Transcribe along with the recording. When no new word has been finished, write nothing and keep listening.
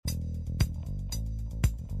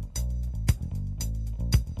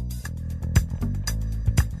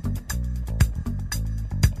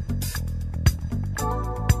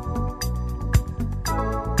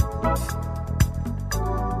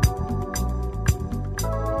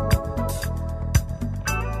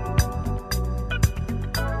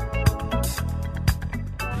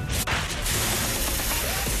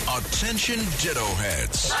Attention Ditto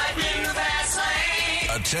Heads.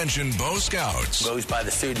 Attention Bo Scouts. Goes by the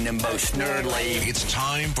pseudonym Bo Snerdley. It's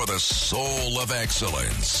time for the Soul of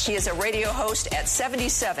Excellence. He is a radio host at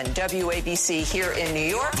 77 WABC here in New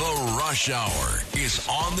York. The Rush Hour is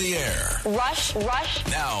on the air. Rush.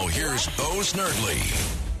 Now here's Bo Snerdley.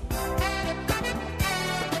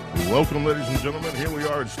 Welcome, ladies and gentlemen. Here we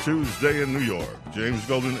are. It's Tuesday in New York. James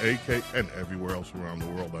Golden, A.K., and everywhere else around the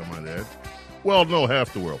world, I might add. Well, no,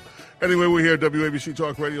 half the world. Anyway, we're here at WABC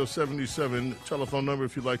Talk Radio 77. Telephone number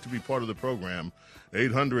if you'd like to be part of the program,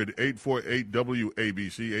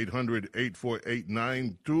 800-848-WABC,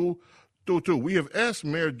 800-848-9222. We have asked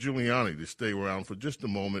Mayor Giuliani to stay around for just a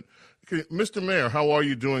moment. Mr. Mayor, how are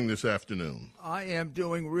you doing this afternoon? I am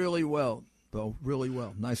doing really well, Bo, really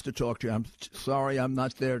well. Nice to talk to you. I'm sorry I'm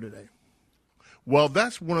not there today. Well,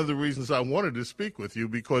 that's one of the reasons I wanted to speak with you,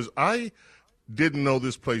 because I didn't know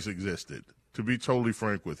this place existed, to be totally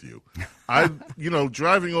frank with you.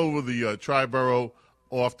 Driving over the Triborough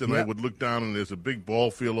often, Yep. I would look down and there's a big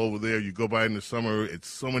ball field over there. You go by in the summer, it's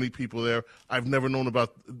so many people there. I've never known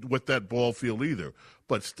about what that ball field either.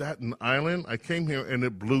 But Staten Island, I came here and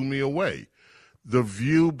it blew me away. The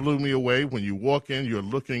view blew me away. When you walk in, you're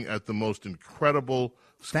looking at the most incredible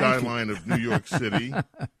skyline of New York City.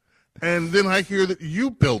 And then I hear that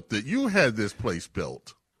you built it. You had this place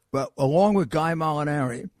built. Well, along with Guy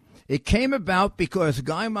Molinari, it came about because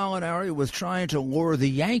Guy Molinari was trying to lure the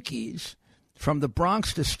Yankees from the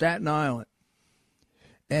Bronx to Staten Island.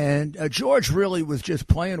 And George really was just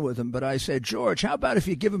playing with him. But I said, George, how about if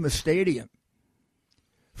you give him a stadium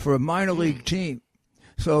for a minor league team?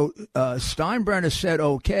 So Steinbrenner said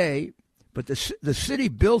okay, but the city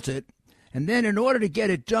built it. And then in order to get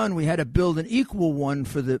it done, we had to build an equal one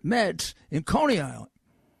for the Mets in Coney Island.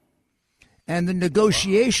 And the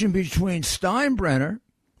negotiation between Steinbrenner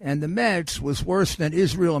and the Mets was worse than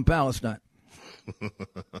Israel and Palestine.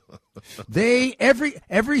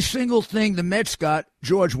 Every single thing the Mets got,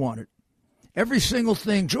 George wanted. Every single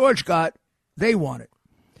thing George got, they wanted.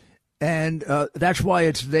 And that's why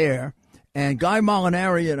it's there. And Guy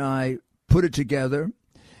Molinari and I put it together,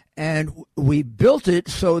 and we built it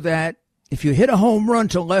so that if you hit a home run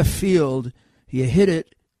to left field, you hit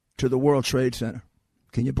it to the World Trade Center.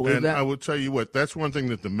 Can you believe that? I will tell you what, that's one thing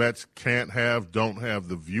that the Mets don't have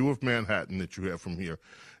the view of Manhattan that you have from here.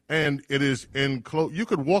 And it is you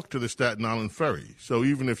could walk to the Staten Island ferry. So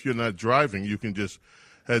even if you're not driving, you can just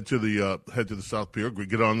head to the South Pier,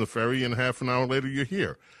 get on the ferry, and half an hour later you're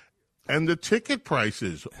here. And the ticket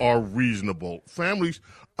prices are reasonable. Families,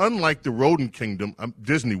 unlike the Rodent Kingdom,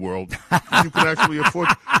 Disney World, you can actually afford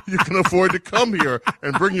to come here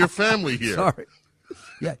and bring your family here. Sorry.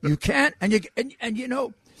 Yeah, you can, and you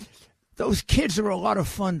know, those kids are a lot of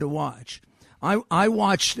fun to watch. I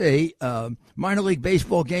watched a minor league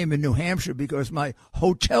baseball game in New Hampshire because my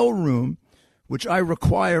hotel room, which I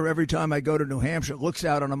require every time I go to New Hampshire, looks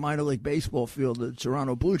out on a minor league baseball field, the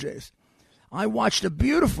Toronto Blue Jays. I watched a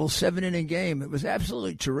beautiful 7-inning game. It was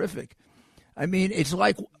absolutely terrific. I mean, it's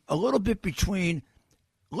like a little bit between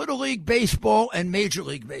Little League Baseball and Major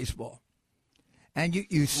League Baseball. And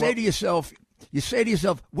you say to yourself,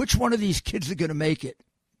 which one of these kids are going to make it?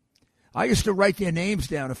 I used to write their names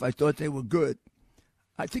down if I thought they were good.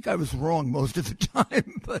 I think I was wrong most of the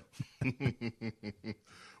time. But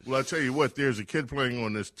Well, I'll tell you what, there's a kid playing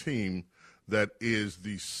on this team that is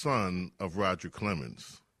the son of Roger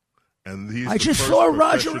Clemens. And he's I just saw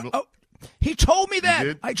Roger. Oh, he told me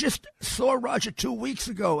that. I just saw Roger 2 weeks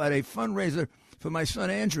ago at a fundraiser for my son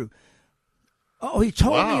Andrew. Oh, he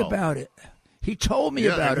told me about it. He told me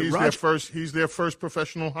about it. He's their first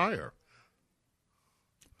professional hire.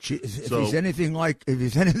 If he's anything like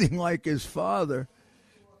his father,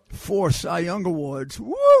 4 Cy Young Awards.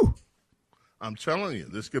 Woo! I'm telling you,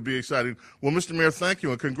 this could be exciting. Well, Mr. Mayor, thank you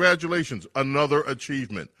and congratulations. Another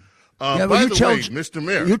achievement. By the way, Mr.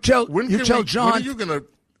 Mayor, you tell John. When are you going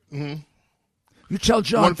to? You tell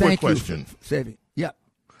John. One quick thank question. You for saving. Yeah.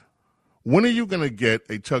 When are you going to get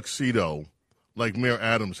a tuxedo like Mayor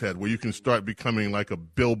Adams had, where you can start becoming like a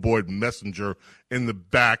billboard messenger in the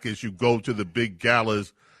back as you go to the big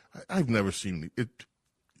galas? I've never seen it.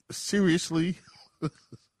 Seriously?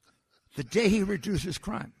 The day he reduces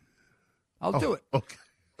crime, I'll do it. Okay.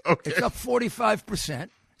 It's up 45%,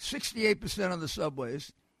 68% on the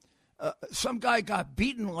subways. Some guy got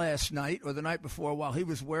beaten last night or the night before while he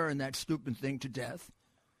was wearing that stupid thing to death.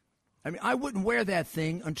 I mean, I wouldn't wear that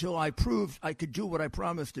thing until I proved I could do what I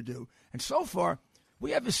promised to do. And so far, we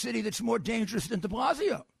have a city that's more dangerous than de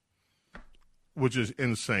Blasio. Which is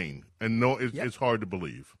insane. And it's hard to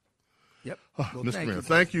believe. Yep. Well, Mr. Mayor,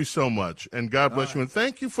 thank you so much, and God bless you, and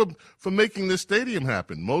thank you for making this stadium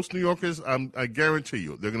happen. Most New Yorkers, I guarantee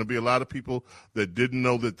you, there are going to be a lot of people that didn't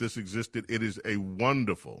know that this existed. It is a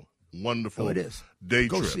wonderful, wonderful it is. day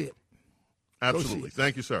Go trip. see it. Absolutely.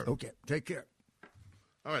 Thank you, sir. Okay. Take care.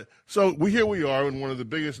 All right. So here we are in one of the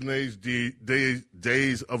biggest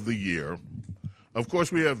days of the year. Of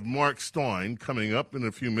course, we have Mark Stein coming up in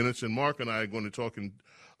a few minutes, and Mark and I are going to talk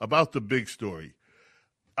about the big story.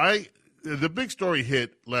 The big story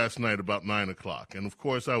hit last night about 9 o'clock, and of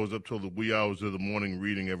course I was up till the wee hours of the morning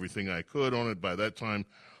reading everything I could on it. By that time,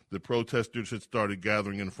 the protesters had started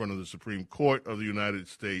gathering in front of the Supreme Court of the United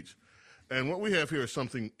States. And what we have here is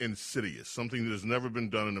something insidious, something that has never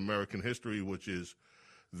been done in American history, which is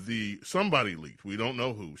somebody leaked, we don't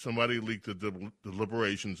know who, somebody leaked the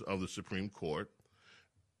deliberations of the Supreme Court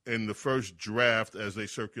in the first draft as they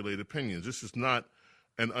circulate opinions. This is not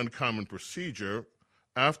an uncommon procedure.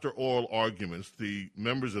 After oral arguments, the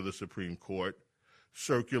members of the Supreme Court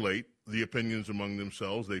circulate the opinions among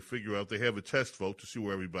themselves. They figure out, they have a test vote to see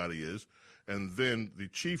where everybody is, and then the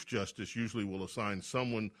Chief Justice usually will assign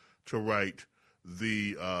someone to write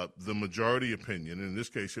the majority opinion. In this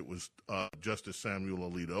case, it was Justice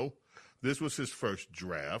Samuel Alito. This was his first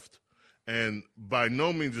draft, and by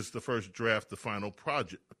no means is the first draft the final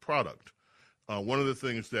product. One of the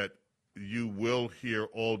things that you will hear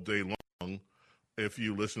all day long, if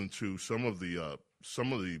you listen to some of the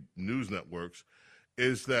news networks,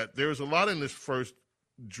 is that there's a lot in this first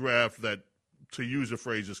draft that, to use a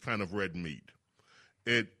phrase, is kind of red meat.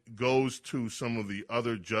 It goes to some of the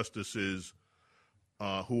other justices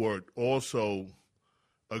who are also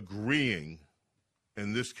agreeing.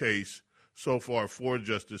 In this case, so far, 5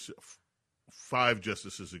 justices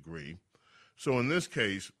agree. So in this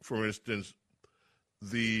case, for instance,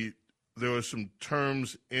 there are some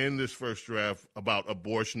terms in this first draft about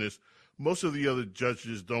abortionists. Most of the other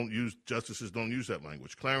justices don't use that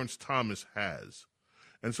language. Clarence Thomas has.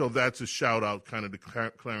 And so that's a shout out kind of to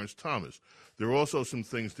Clarence Thomas. There are also some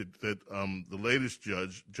things that the latest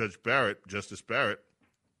Justice Barrett,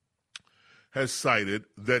 has cited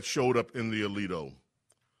that showed up in the Alito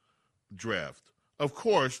draft. Of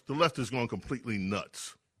course, the left is going completely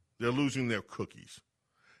nuts. They're losing their cookies.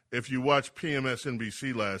 If you watch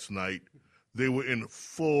PMSNBC last night, they were in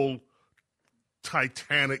full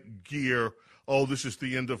Titanic gear. Oh, this is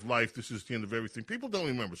the end of life. This is the end of everything. People don't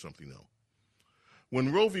remember something, though.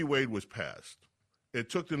 When Roe v. Wade was passed, it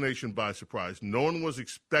took the nation by surprise. No one was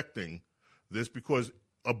expecting this because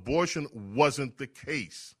abortion wasn't the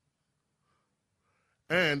case.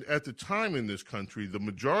 And at the time in this country, the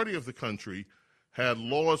majority of the country had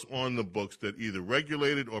laws on the books that either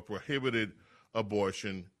regulated or prohibited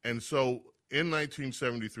abortion. And so in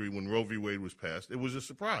 1973, when Roe v. Wade was passed, it was a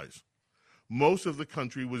surprise. Most of the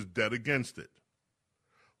country was dead against it,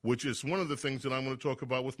 which is one of the things that I'm going to talk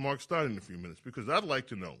about with Mark Stein in a few minutes, because I'd like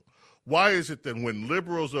to know, why is it that when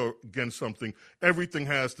liberals are against something, everything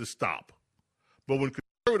has to stop? But when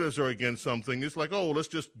conservatives are against something, it's like, oh, let's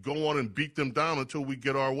just go on and beat them down until we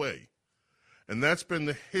get our way. And that's been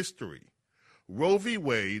the history. Roe v.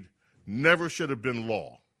 Wade never should have been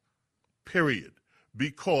law, period,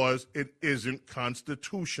 because it isn't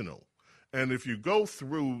constitutional. And if you go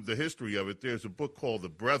through the history of it, there's a book called The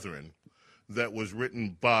Brethren that was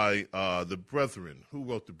written by the Brethren. Who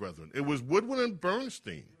wrote The Brethren? It was Woodward and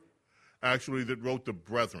Bernstein, actually, that wrote The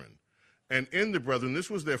Brethren. And in The Brethren, this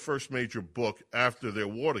was their first major book after their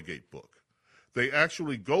Watergate book. They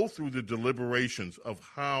actually go through the deliberations of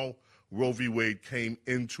how Roe v. Wade came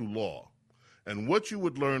into law. And what you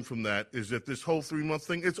would learn from that is that this whole 3-month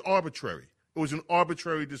thing, it's arbitrary. It was an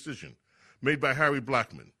arbitrary decision made by Harry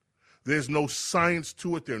Blackmun. There's no science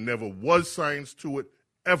to it. There never was science to it,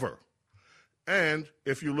 ever. And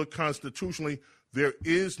if you look constitutionally, there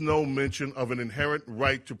is no mention of an inherent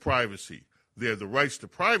right to privacy. The rights to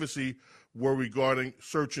privacy were regarding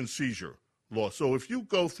search and seizure law. So if you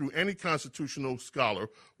go through any constitutional scholar,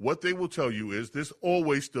 what they will tell you is this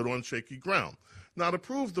always stood on shaky ground. Now, to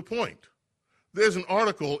prove the point, there's an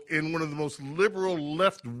article in one of the most liberal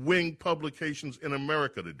left-wing publications in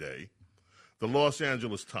America today, the Los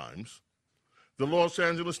Angeles Times,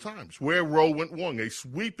 where Roe went wrong, a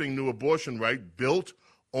sweeping new abortion right built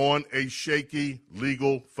on a shaky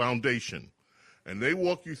legal foundation. And they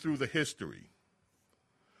walk you through the history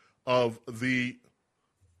of the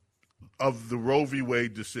Roe v.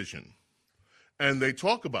 Wade decision. And they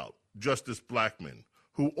talk about Justice Blackmun,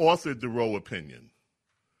 who authored the Roe opinion.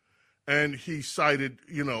 And he cited,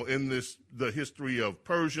 in the history of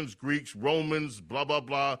Persians, Greeks, Romans, blah, blah,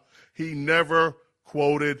 blah. He never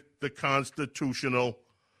quoted the constitutional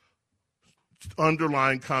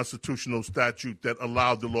underlying constitutional statute that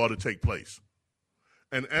allowed the law to take place.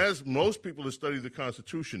 And as most people who study the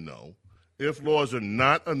Constitution know, if laws are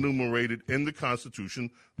not enumerated in the Constitution,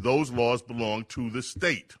 those laws belong to the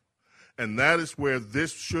state. And that is where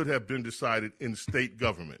this should have been decided in state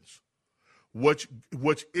governments, which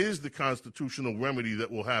is the constitutional remedy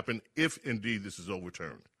that will happen if indeed this is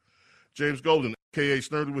overturned. James Golden, a.k.a.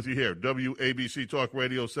 Snerdly, with you here, WABC Talk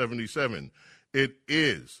Radio 77. It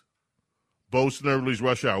is Bo Snerdly's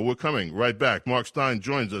Rush Hour. We're coming right back. Mark Stein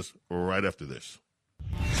joins us right after this.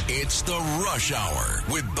 It's the Rush Hour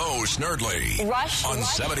with Bo Snerdly on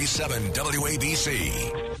 77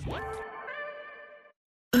 WABC.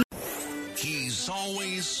 He's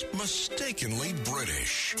always mistakenly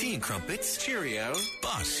British. Tea crumpets, Cheerio.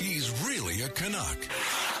 But he's really a Canuck.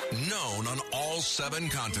 Known on all 7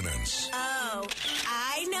 continents. Oh,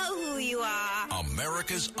 I know who you are.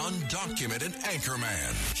 America's undocumented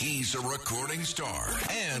anchorman. He's a recording star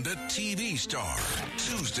and a TV star.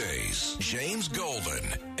 Tuesdays, James Golden,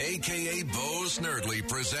 a.k.a. Bo Snerdly,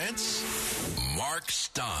 presents Mark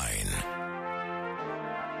Stein.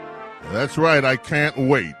 That's right. I can't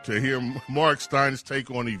wait to hear Mark Stein's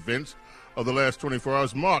take on events of the last 24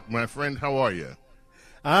 hours. Mark, my friend, how are you?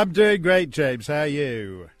 I'm doing great, James. How are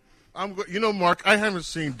you? You know, Mark, I haven't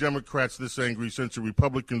seen Democrats this angry since a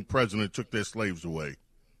Republican president took their slaves away.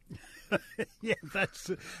 Yeah,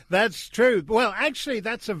 that's true. Well, actually,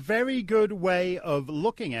 that's a very good way of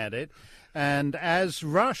looking at it. And as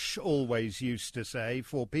Rush always used to say,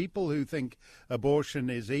 for people who think abortion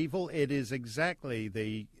is evil, it is exactly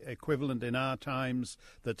the equivalent in our times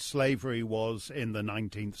that slavery was in the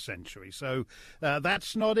 19th century. So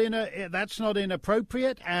that's not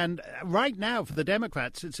inappropriate. And right now for the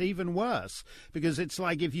Democrats, it's even worse, because it's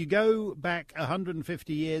like if you go back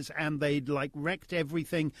 150 years and they'd like wrecked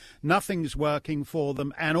everything, nothing's working for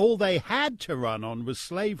them, and all they had to run on was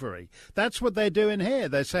slavery. That's what they're doing here.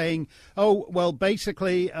 They're saying, oh, well,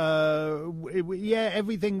 basically,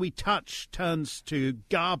 everything we touch turns to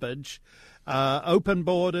garbage, open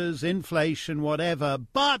borders, inflation, whatever.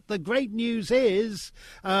 But the great news is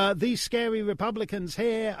these scary Republicans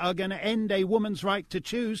here are going to end a woman's right to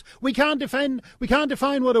choose. We can't define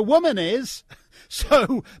what a woman is.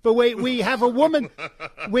 So, but we have a woman,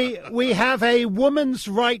 we have a woman's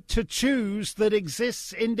right to choose that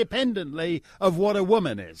exists independently of what a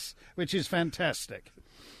woman is, which is fantastic.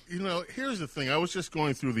 You know, here's the thing. I was just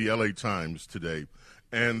going through the L.A. Times today,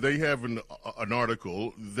 and they have an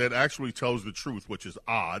article that actually tells the truth, which is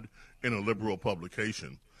odd in a liberal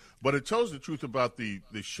publication. But it tells the truth about the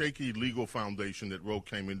shaky legal foundation that Roe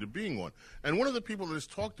came into being on. And one of the people that has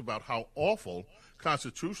talked about how awful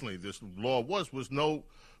constitutionally this law was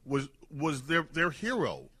their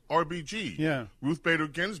hero, RBG, Ruth Bader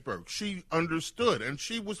Ginsburg. She understood, and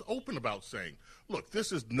she was open about saying, look,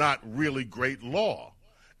 this is not really great law.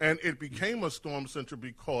 And it became a storm center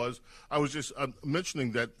because I was just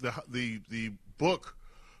mentioning that the book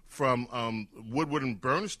from Woodward and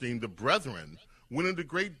Bernstein, The Brethren, went into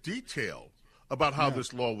great detail about how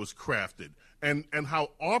this law was crafted and how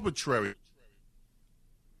arbitrary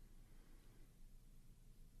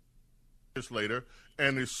later.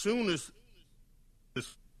 And as soon as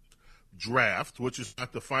this draft, which is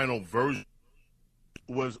not the final version,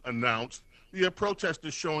 was announced, you have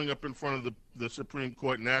protesters showing up in front of the Supreme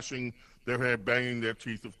Court, gnashing their head, banging their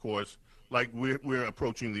teeth, of course, like we're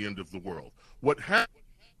approaching the end of the world. What happened,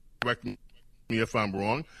 correct me if I'm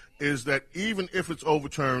wrong, is that even if it's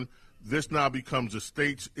overturned, this now becomes a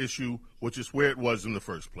state's issue, which is where it was in the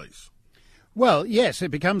first place. Well, yes,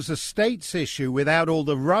 it becomes a state's issue without all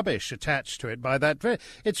the rubbish attached to it by that.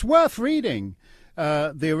 It's worth reading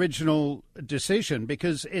the original decision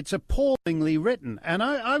because it's appallingly written. And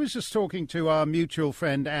I was just talking to our mutual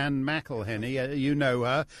friend Anne McElhenney. You know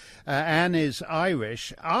her. Anne is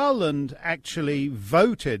Irish. Ireland actually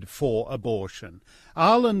voted for abortion.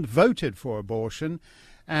 Ireland voted for abortion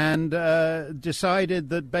and decided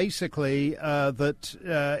that basically that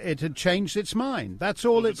it had changed its mind. That's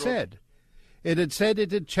all it said. It had said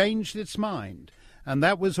it had changed its mind. And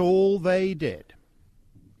that was all they did.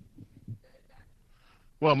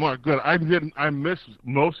 Well, Mark, good. I missed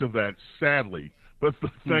most of that, sadly. But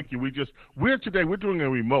thank you. We're doing a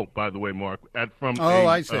remote, by the way, Mark, I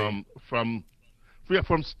see. From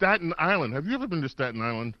Staten Island. Have you ever been to Staten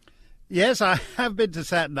Island? Yes, I have been to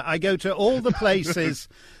Staten. I go to all the places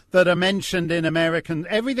that are mentioned in American.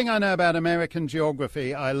 Everything I know about American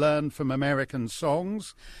geography, I learned from American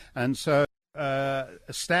songs, and so.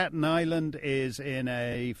 Staten Island is in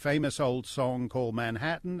a famous old song called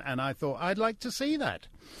Manhattan, and I thought I'd like to see that.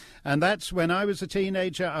 And that's when I was a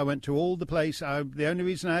teenager. I went to all the places. The only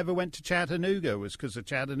reason I ever went to Chattanooga was because of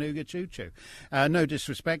Chattanooga Choo Choo. No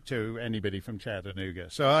disrespect to anybody from Chattanooga.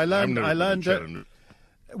 So I learned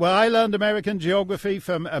American geography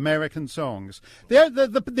from American songs.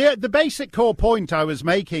 The basic core point I was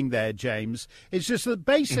making there, James, is just that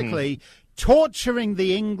basically torturing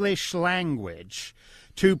the English language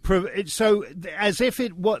so as if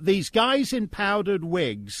what these guys in powdered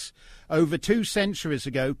wigs over 2 centuries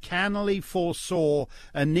ago cannily foresaw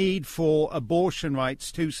a need for abortion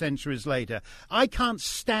rights 2 centuries later. I can't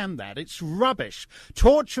stand that. It's rubbish.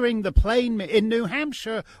 Torturing the plain... In New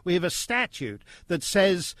Hampshire, we have a statute that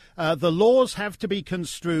says the laws have to be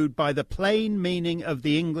construed by the plain meaning of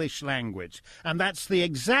the English language. And that's the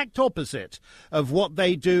exact opposite of what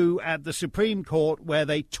they do at the Supreme Court, where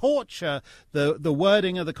they torture the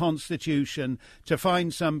wording of the Constitution to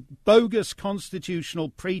find some bogus constitutional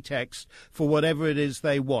pretext for whatever it is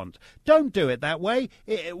they want. Don't do it that way.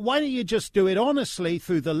 Why don't you just do it honestly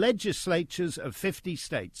through the legislatures of 50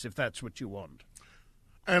 states, if that's what you want?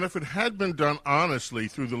 And if it had been done honestly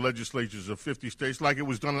through the legislatures of 50 states, like it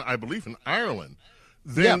was done, I believe, in Ireland,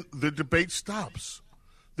 then the debate stops.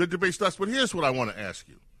 The debate stops. But here's what I want to ask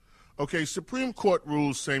you. Okay, Supreme Court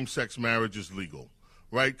rules same-sex marriage is legal,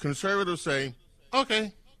 right? Conservatives say,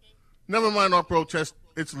 okay, never mind our protest,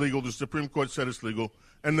 it's legal. The Supreme Court said it's legal.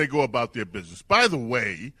 And they go about their business. By the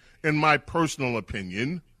way, in my personal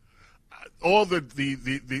opinion, all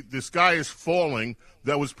the sky is falling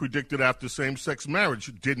that was predicted after same-sex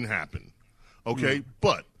marriage didn't happen. Okay?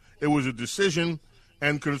 But it was a decision,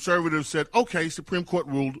 and conservatives said, okay, Supreme Court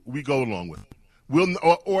ruled, we go along with it.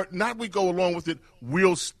 Or not we go along with it,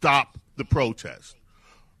 we'll stop the protest.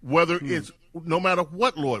 Whether it's, no matter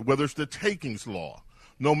what law, whether it's the takings law,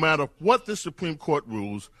 no matter what the Supreme Court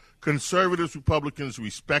rules, conservatives, Republicans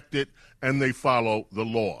respect it, and they follow the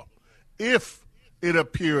law. If it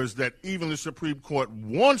appears that even the Supreme Court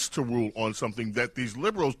wants to rule on something that these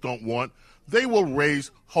liberals don't want, they will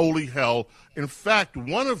raise holy hell. In fact,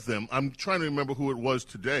 one of them, I'm trying to remember who it was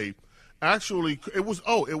today, actually, it was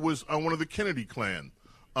one of the Kennedy clan,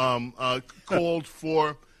 called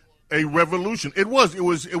for a revolution. It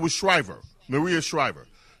was Shriver, Maria Shriver,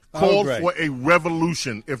 called for a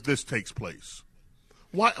revolution if this takes place.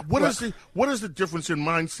 What is the difference in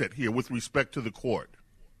mindset here with respect to the court?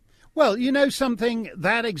 Well, you know something,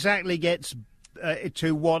 that exactly gets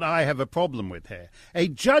to what I have a problem with here. A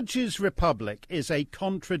judge's republic is a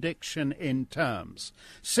contradiction in terms.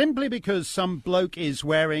 Simply because some bloke is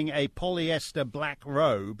wearing a polyester black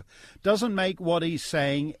robe doesn't make what he's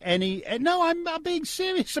saying any... No, I'm being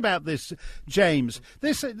serious about this, James.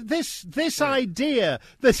 This idea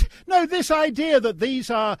that these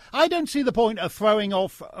are... I don't see the point of throwing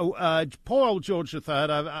off... poor old George III,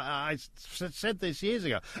 I said this years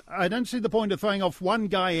ago. I don't see the point of throwing off one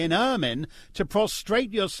guy in ermine to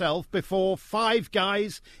prostrate yourself before 5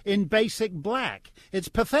 guys in basic black. It's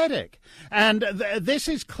pathetic. And this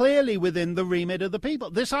is clearly within the remit of the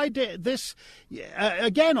people. This idea,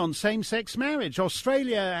 again, on same-sex marriage.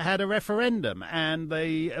 Australia had a referendum and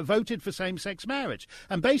they voted for same-sex marriage.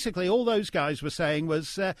 And basically all those guys were saying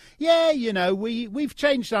was, we've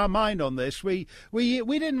changed our mind on this. We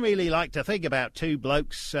didn't really like to think about 2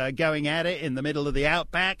 blokes going at it in the middle of the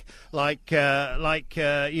outback like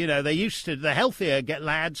they used to, the healthier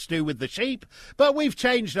lads do with the sheep, but we've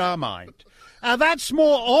changed our mind. That's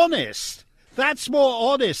more honest. That's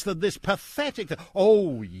more honest than this pathetic...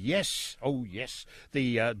 Oh, yes.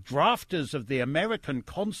 The drafters of the American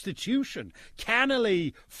Constitution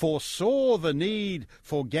cannily foresaw the need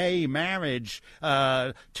for gay marriage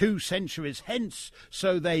 2 centuries hence,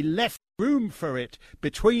 so they left room for it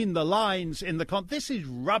between the lines in the... This is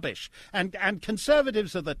rubbish. And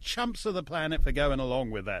conservatives are the chumps of the planet for going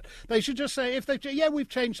along with that. They should just say, we've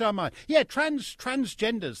changed our mind. Yeah,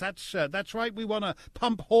 transgenders, that's right. We want to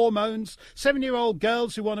pump hormones. 7-year-old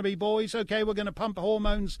girls who want to be boys, okay, we're going to pump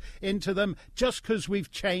hormones into them just because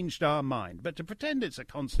we've changed our mind. But to pretend it's a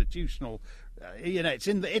constitutional...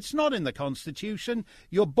 it's not in the Constitution.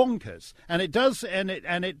 You're bonkers, and it does, and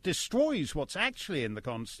it destroys what's actually in the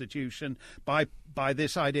Constitution by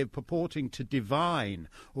this idea of purporting to divine.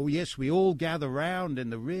 Oh yes, we all gather round in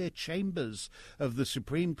the rear chambers of the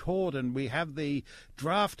Supreme Court, and we have the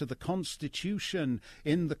draft of the Constitution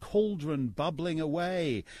in the cauldron bubbling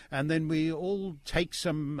away, and then we all take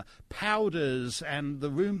some powders, and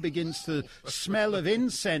the room begins to smell of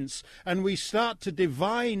incense, and we start to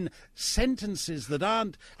divine sentences that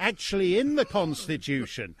aren't actually in the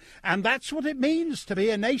Constitution. And that's what it means to be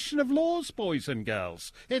a nation of laws, boys and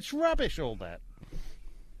girls. It's rubbish, all that.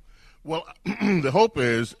 Well, the hope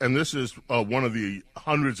is, and this is one of the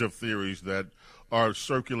hundreds of theories that are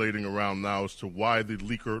circulating around now as to why the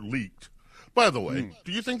leaker leaked. By the way,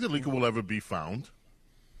 do you think the leaker will ever be found?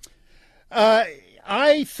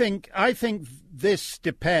 I think this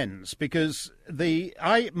depends, because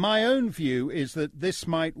my own view is that this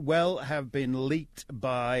might well have been leaked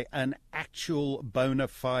by an actual bona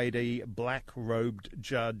fide black-robed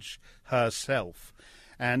judge herself.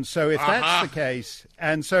 And so if that's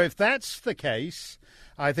the case,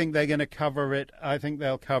 I think they're going to cover it. I think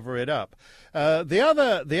they'll cover it up. The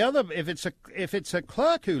other, if it's a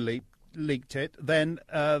clerk who leaked it, then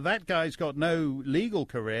that guy's got no legal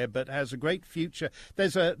career, but has a great future.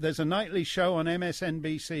 There's a nightly show on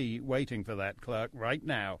MSNBC waiting for that clerk right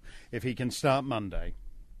now, if he can start Monday.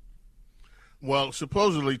 Well,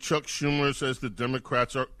 supposedly Chuck Schumer says the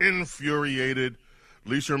Democrats are infuriated.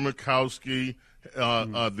 Lisa Murkowski,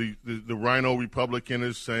 the Rhino Republican,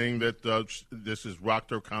 is saying that this has rocked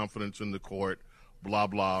her confidence in the court. Blah,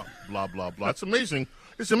 blah, blah, blah, blah. It's amazing.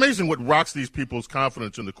 It's amazing what rocks these people's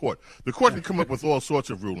confidence in the court. The court can come up with all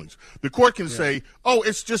sorts of rulings. The court can say, oh,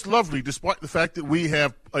 it's just lovely, despite the fact that we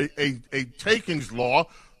have a takings law.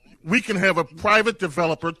 We can have a private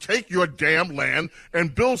developer take your damn land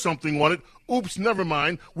and build something on it. Oops, never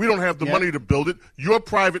mind. We don't have the money to build it. Your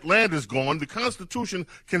private land is gone. The Constitution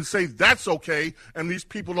can say that's okay, and these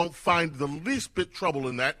people don't find the least bit trouble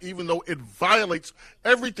in that, even though it violates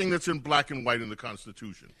everything that's in black and white in the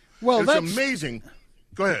Constitution. Well, it's amazing.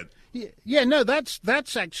 Go ahead. Yeah, no, that's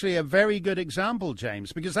actually a very good example,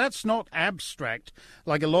 James, because that's not abstract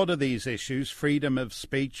like a lot of these issues, freedom of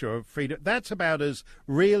speech or freedom. That's about as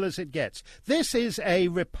real as it gets. This is a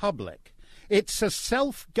republic. It's a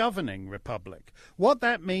self-governing republic. What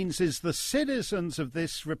that means is the citizens of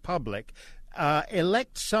this republic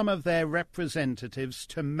elect some of their representatives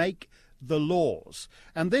to make the laws.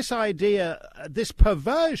 And this idea, this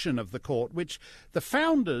perversion of the court, which the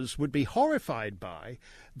founders would be horrified by,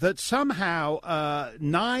 that somehow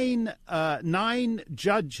nine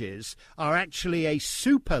judges are actually a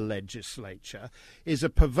super legislature, is a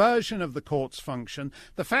perversion of the court's function.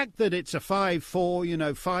 The fact that it's a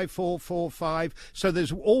 5-4, 5-4-4-5, so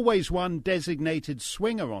there's always one designated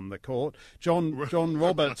swinger on the court. John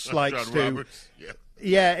Roberts likes John to. Roberts, yeah.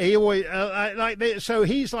 Yeah, he always so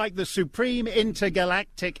he's like the supreme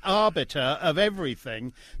intergalactic arbiter of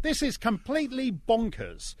everything. This is completely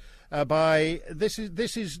bonkers. If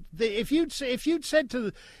you'd said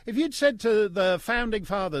to the founding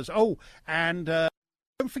fathers,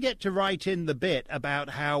 don't forget to write in the bit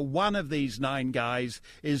about how one of these 9 guys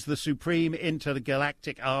is the supreme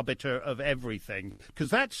intergalactic arbiter of everything,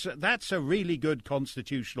 because that's a really good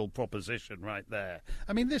constitutional proposition right there.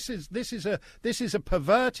 I mean, this is a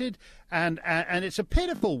perverted and it's a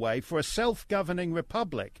pitiful way for a self-governing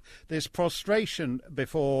republic. This prostration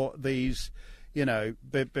before these.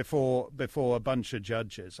 Before a bunch of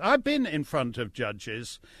judges. I've been in front of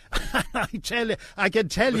judges. I can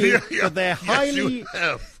tell you that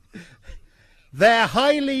they're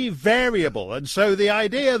highly variable. And so the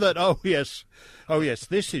idea that, oh yes,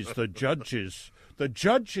 this is the judges. The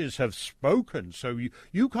judges have spoken, so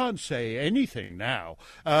you can't say anything now.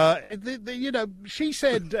 She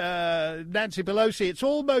said, Nancy Pelosi, it's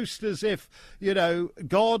almost as if,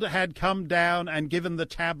 God had come down and given the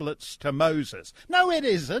tablets to Moses. No, it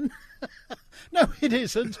isn't. No, it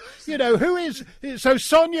isn't. Who is... So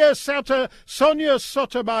Sonia Sotomayor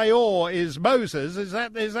is Moses. Is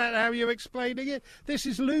that how you're explaining it? This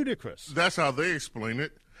is ludicrous. That's how they explain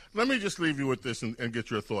it. Let me just leave you with this and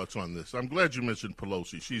get your thoughts on this. I'm glad you mentioned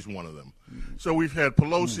Pelosi. She's one of them. Mm-hmm. So we've had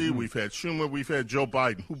Pelosi, we've had Schumer, we've had Joe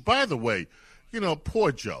Biden, who, by the way,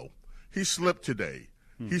 poor Joe, he slipped today.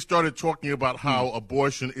 He started talking about how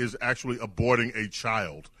abortion is actually aborting a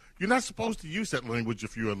child. You're not supposed to use that language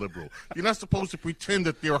if you're a liberal. You're not supposed to pretend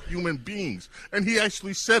that they're human beings. And he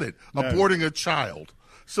actually said it, aborting a child.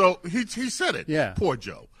 So he said it. Yeah. Poor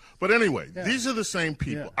Joe. But anyway, these are the same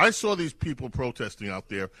people. Yeah. I saw these people protesting out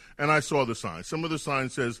there, and I saw the signs. One of the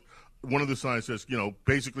signs says,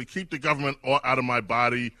 basically keep the government out of my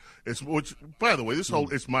body. Which, by the way, this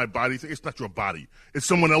whole it's my body thing, it's not your body. It's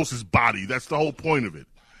someone else's body. That's the whole point of it.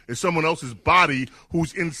 It's someone else's body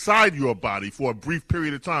who's inside your body for a brief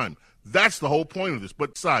period of time. That's the whole point of this.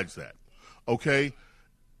 But besides that, okay,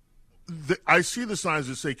 I see the signs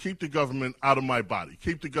that say keep the government out of my body.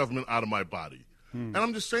 Keep the government out of my body. And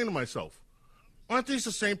I'm just saying to myself, aren't these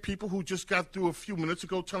the same people who just got through a few minutes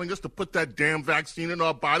ago telling us to put that damn vaccine in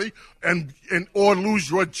our body or lose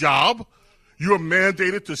your job? You're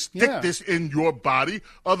mandated to stick this in your body.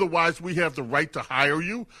 Otherwise, we have the right to hire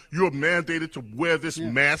you. You're mandated to wear this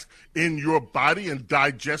mask in your body and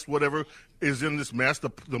digest whatever is in this mask,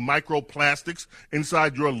 the microplastics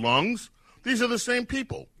inside your lungs. These are the same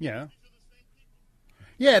people. Yeah.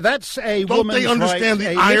 Yeah, that's a Don't woman's they understand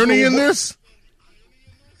right, the irony in this?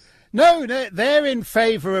 No, they're in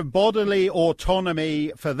favor of bodily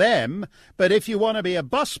autonomy for them. But if you want to be a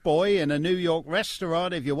busboy in a New York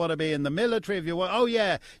restaurant, if you want to be in the military, if you want,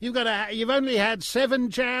 you've only had 7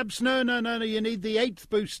 jabs. No, you need the 8th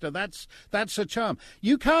booster. That's a charm.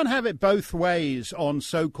 You can't have it both ways on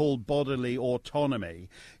so-called bodily autonomy.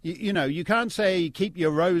 You can't say keep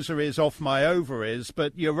your rosaries off my ovaries,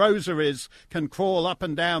 but your rosaries can crawl up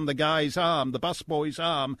and down the guy's arm, the busboy's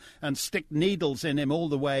arm, and stick needles in him all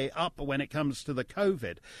the way up when it comes to the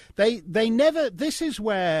COVID. They never. This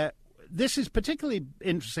is particularly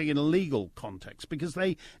interesting in a legal context because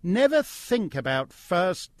they never think about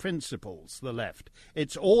first principles, the left.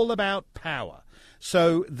 It's all about power.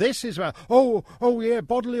 So this is about,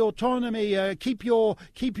 bodily autonomy, keep your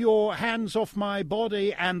hands off my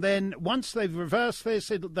body, and then once they've reversed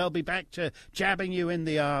this, they'll be back to jabbing you in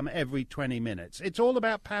the arm every 20 minutes. It's all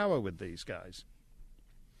about power with these guys.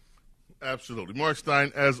 Absolutely. Mark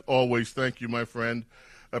Steyn, as always, thank you, my friend.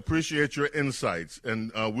 Appreciate your insights,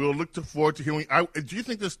 and we'll look forward to hearing. Do you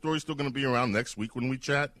think this story's still going to be around next week when we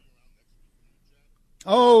chat?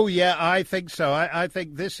 Oh, yeah, I think so. I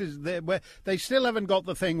think this is where they still haven't got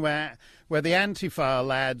the thing where the Antifa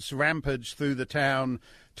lads rampage through the town,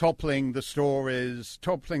 toppling the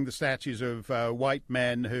statues of white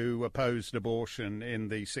men who opposed abortion in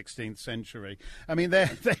the 16th century. I mean,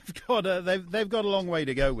 they've got a long way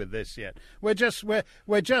to go with this yet. We're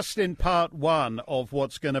just in part 1 of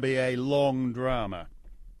what's going to be a long drama.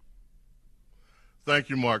 Thank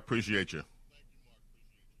you, Mark. Appreciate you.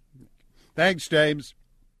 Thanks, James.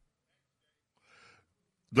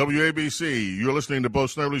 WABC, you're listening to Bo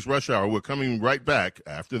Snerdley's Rush Hour. We're coming right back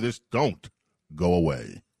after this. Don't go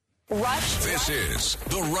away. Rush. This is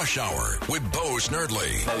the Rush Hour with Bo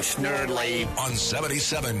Snerdley. Bo Snerdley. On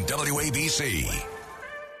 77 WABC.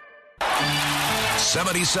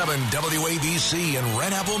 77 WABC and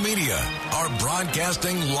Red Apple Media are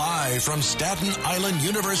broadcasting live from Staten Island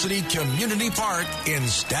University Community Park in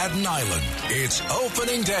Staten Island. It's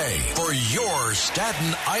opening day for your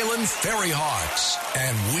Staten Island Ferry Hawks,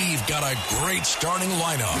 and we've got a great starting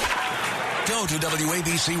lineup. Go to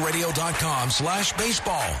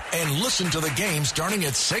WABCRadio.com/baseball and listen to the game starting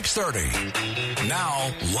at 6:30.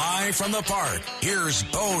 Now, live from the park, here's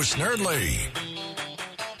Bo Snerdley.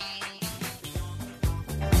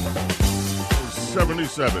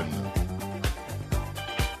 77.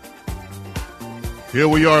 Here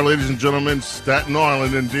we are, ladies and gentlemen, Staten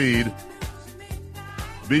Island indeed.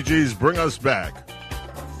 BGs, bring us back.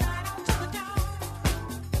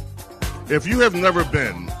 If you have never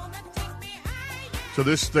been to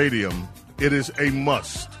this stadium, it is a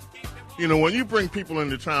must. You know, when you bring people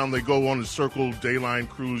into town, they go on the Circle Dayline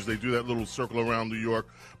cruise. They do that little circle around New York.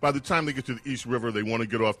 By the time they get to the East River, they want to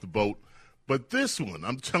get off the boat. But this one,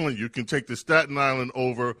 I'm telling you can take the Staten Island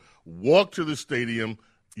over, walk to the stadium,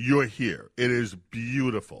 you're here. It is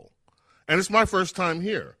beautiful. And it's my first time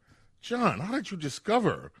here. John, how did you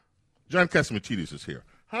discover? John Catsimatidis is here.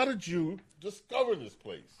 How did you discover this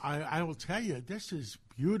place? I will tell you, this is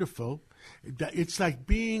beautiful. It's like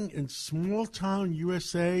being in small-town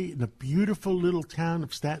USA in a beautiful little town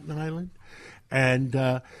of Staten Island. And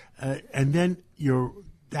then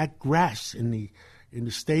that grass in the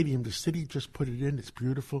stadium, the city just put it in. It's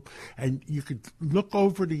beautiful, and you could look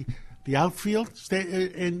over the outfield,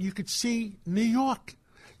 and you could see New York.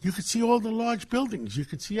 You could see all the large buildings. You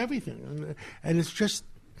could see everything, and it's just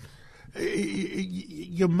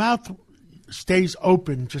your mouth stays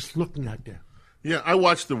open just looking out there. Yeah, I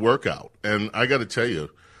watched the workout, and I got to tell you,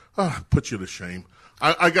 put you to shame.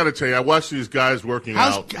 I got to tell you, I watched these guys working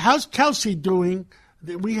out. How's Kelsey doing?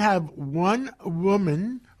 We have one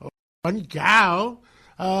woman. One gal,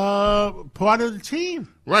 part of the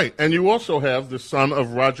team. Right, and you also have the son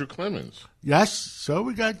of Roger Clemens. Yes, so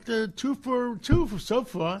we got 2 for 2 so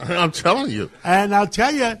far. I'm telling you. And I'll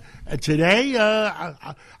tell you, today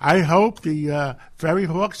I hope the Ferry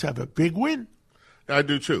Hawks have a big win. I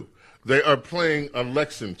do too. They are playing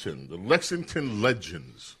Lexington, the Lexington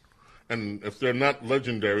Legends. And if they're not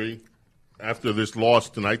legendary after this loss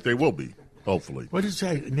tonight, they will be, hopefully. What is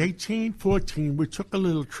that? In 1814, we took a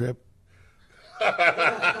little trip.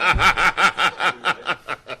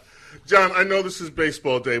 John, I know this is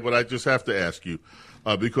baseball day, but I just have to ask you,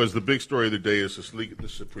 because the big story of the day is this leak at the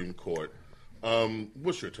Supreme Court.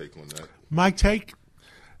 What's your take on that? My take?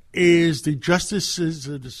 is the justices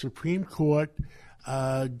of the Supreme Court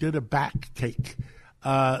did a back take.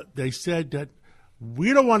 They said that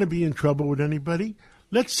we don't want to be in trouble with anybody.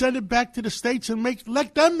 Let's send it back to the states and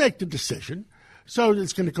let them make the decision. So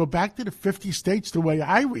it's going to go back to the 50 states the way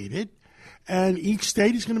I read it, and each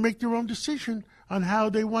state is going to make their own decision on how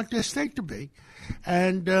they want their state to be.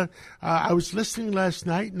 And I was listening last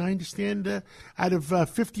night, and I understand out of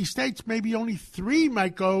 50 states, maybe only 3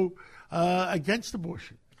 might go against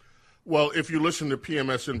abortion. Well, if you listen to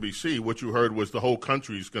PMSNBC, what you heard was the whole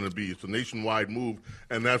country is going to be, it's a nationwide move,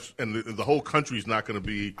 and the whole country is not going to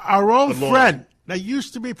be our old friend that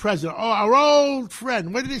used to be president. Oh, our old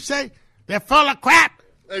friend. What did he say? They're full of crap.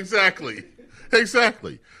 Exactly.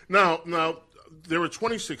 Now, there are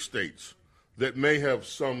 26 states that may have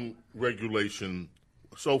some regulation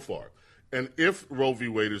so far. And if Roe v.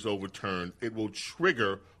 Wade is overturned, it will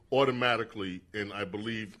trigger automatically in, I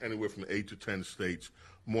believe, anywhere from 8 to 10 states,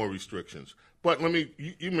 more restrictions. But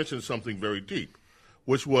you mentioned something very deep,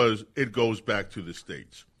 which was it goes back to the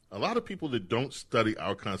states. A lot of people that don't study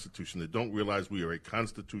our Constitution, that don't realize we are a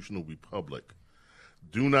constitutional republic,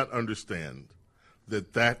 do not understand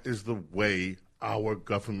that is the way our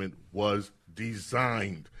government was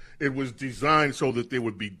designed. It was designed so that there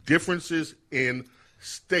would be differences in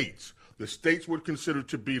states. The states were considered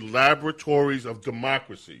to be laboratories of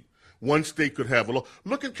democracy. One state could have a law.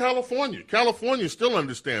 Look at California. California still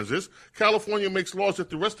understands this. California makes laws that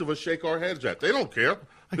the rest of us shake our heads at. They don't care.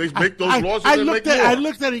 They make those laws and they make more. I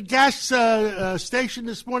looked at a gas station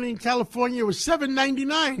this morning in California. It was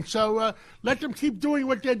 $7.99. So let them keep doing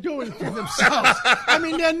what they're doing for themselves. I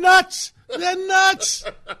mean, they're nuts. They're nuts.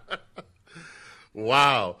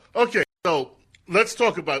 Wow. Okay, so let's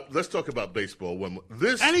talk about baseball.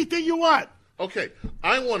 Anything you want. Okay,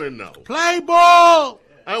 I want to know. Play ball.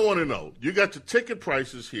 I want to know. You got the ticket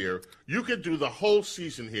prices here. You could do the whole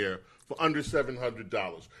season here for under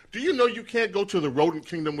 $700. Do you know you can't go to the Rodent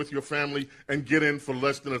Kingdom with your family and get in for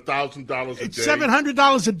less than $1,000 a day? It's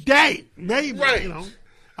 $700 a day, maybe. Right. You know,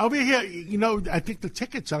 over here, I think the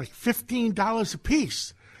tickets are like $15 a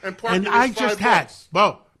piece. And I just had,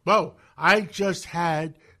 Bo, I just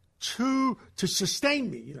had 2 to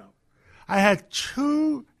sustain me. I had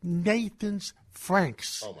 2 Nathan's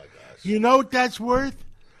Franks. Oh my gosh! You know what that's worth?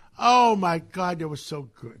 Oh, my God, that was so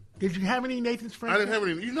good. Did you have any Nathan's Franks? I didn't have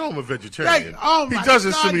any. You know I'm a vegetarian. Right. He does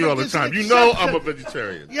this to me all the time. You know I'm a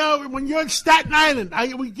vegetarian. When you're in Staten Island,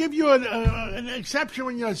 we give you an exception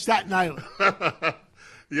when you're in Staten Island.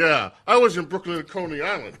 Yeah. I was in Brooklyn and Coney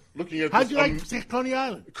Island looking at How'd you like Coney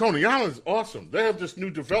Island? Coney Island's awesome. They have this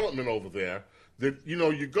new development over there that,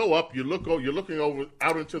 you go up, you're looking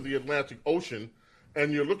out into the Atlantic Ocean,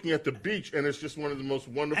 and you're looking at the beach, and it's just one of the most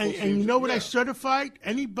wonderful scenes. And you know what I certified?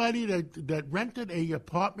 Anybody that rented a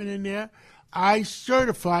apartment in there, I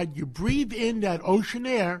certified you breathe in that ocean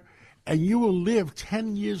air, and you will live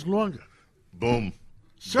 10 years longer. Boom.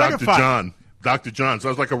 Certified. Dr. John.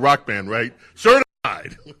 Sounds like a rock band, right?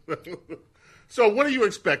 Certified. So what are you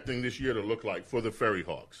expecting this year to look like for the Ferry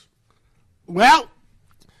Hawks? Well,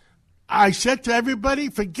 I said to everybody,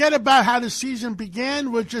 forget about how the season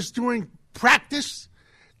began. We're just doing practice,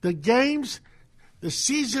 the games. The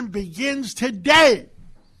season begins today.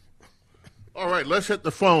 All right, let's hit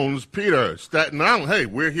the phones. Peter, Staten Island. Hey,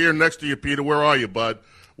 we're here next to you, Peter. Where are you, bud?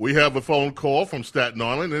 We have a phone call from Staten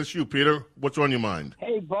Island, and it's you, Peter. What's on your mind?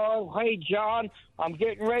 Hey, Bo. Hey, John. I'm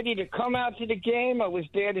getting ready to come out to the game. I was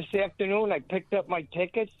there this afternoon. I picked up my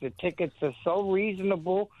tickets. The tickets are so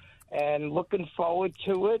reasonable. And looking forward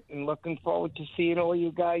to it, and looking forward to seeing all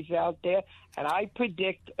you guys out there. And I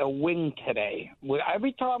predict a win today.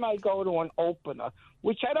 Every time I go to an opener,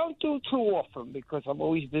 which I don't do too often because I'm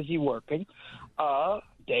always busy working,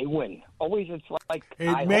 they win. Always, it's like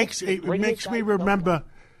it makes me remember.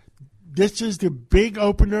 This is the big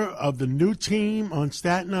opener of the new team on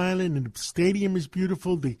Staten Island, and the stadium is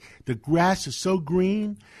beautiful. The grass is so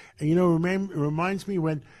green, and it reminds me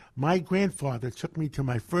when my grandfather took me to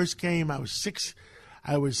my first game. I was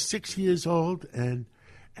 6 years old, and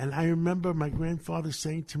I remember my grandfather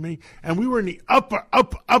saying to me, and we were in the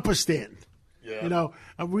upper stand,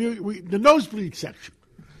 we the nosebleed section,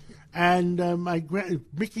 and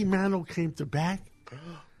Mickey Mantle came to bat,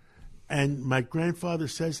 and my grandfather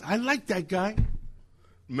says, "I like that guy."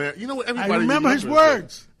 Man, you know what? Everybody I remember his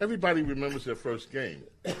words. Everybody remembers their first game.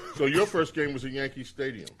 So your first game was at Yankee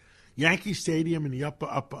Stadium. Yankee Stadium in the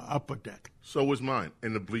upper deck. So was mine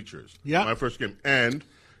in the bleachers. Yeah, my first game. And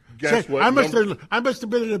guess what? I must have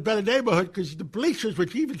been in a better neighborhood because the bleachers were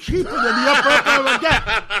even cheaper than the upper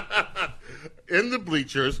deck. In the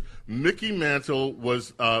bleachers, Mickey Mantle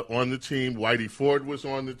was on the team. Whitey Ford was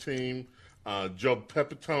on the team. Joe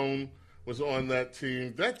Pepitone was on that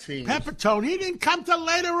team. That team. Pepitone, he didn't come till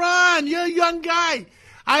later on. You're a young guy.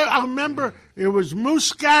 I remember it was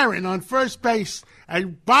Moose Scarron on first base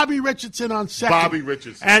and Bobby Richardson on second. Bobby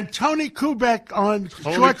Richardson. And Tony Kubek on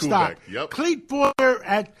shortstop. Kubek, yep. Clete Boyer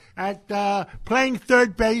at playing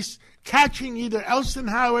third base, catching either Elston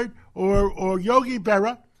Howard or Yogi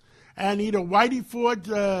Berra, and either Whitey Ford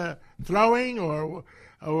throwing or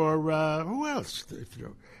who else?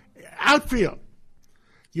 Outfield.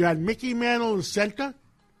 You had Mickey Mantle in center.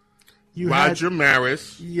 Roger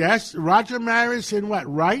Maris. Yes, Roger Maris in what,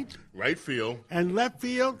 right? Right field. And left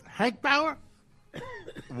field, Hank Bauer.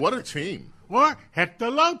 What a team. Or Hector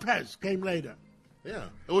Lopez came later. Yeah.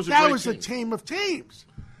 It was that great was team. a team of teams.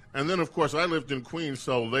 And then, of course, I lived in Queens,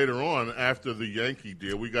 so later on, after the Yankee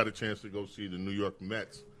deal, we got a chance to go see the New York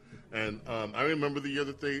Mets. And I remember the year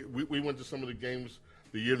that we went to some of the games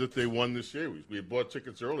the year that they won the series. We had bought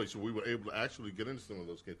tickets early, so we were able to actually get into some of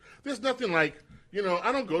those games. There's nothing like,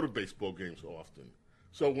 I don't go to baseball games often.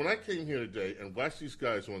 So when I came here today and watched these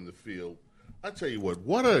guys on the field, I tell you what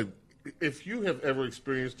if you have ever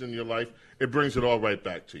experienced in your life, it brings it all right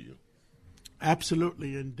back to you.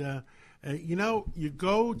 Absolutely. And, you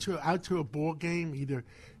go out to a ball game either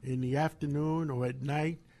in the afternoon or at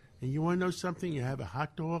night, and you want to know something, you have a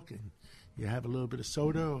hot dog and you have a little bit of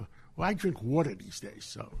soda. Well, I drink water these days,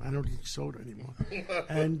 so I don't drink soda anymore.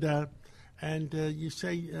 and you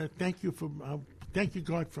say, thank you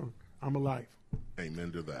God for I'm alive.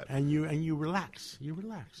 Amen to that. And you relax. You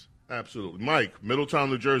relax. Absolutely. Mike, Middletown,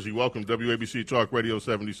 New Jersey, welcome, WABC Talk Radio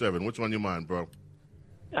 77. What's on your mind, bro?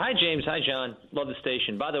 Hi, James. Hi, John. Love the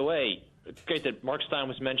station. By the way, it's great that Mark Stein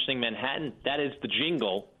was mentioning Manhattan. That is the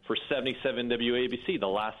jingle for 77 WABC, the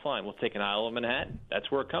last line. We'll take an Isle of Manhattan. That's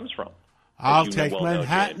where it comes from. I'll take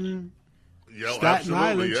Manhattan, Staten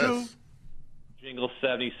Island, yes. too. Jingle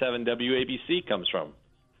 77 WABC comes from.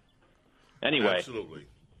 Anyway. Absolutely.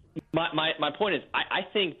 My point is, I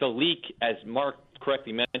think the leak, as Mark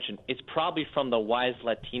correctly mentioned, it's probably from the wise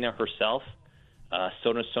Latina herself,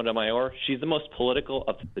 Sotomayor. She's the most political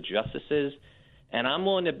of the justices, and I'm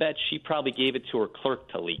willing to bet she probably gave it to her clerk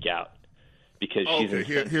to leak out. Because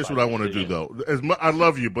here's what I want to do, though. I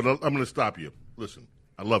love you, but I'm going to stop you. Listen,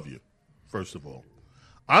 I love you, first of all.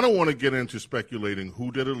 I don't want to get into speculating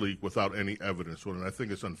who did a leak without any evidence on it. I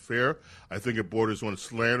think it's unfair. I think it borders on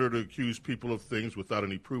slander to accuse people of things without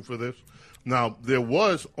any proof of this. Now, there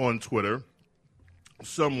was on Twitter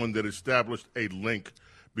someone that established a link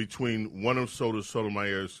between one of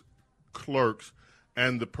Sotomayor's clerks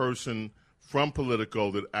and the person from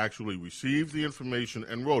Politico that actually received the information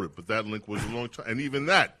and wrote it. But that link was a long time. And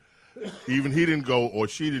even he didn't go or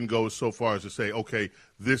she didn't go so far as to say, okay,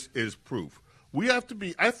 this is proof.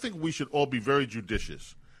 I think we should all be very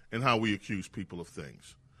judicious in how we accuse people of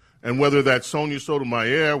things. And whether that's Sonia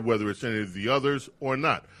Sotomayor, whether it's any of the others or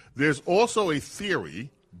not. There's also a theory,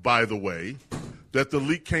 by the way, that the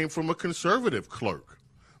leak came from a conservative clerk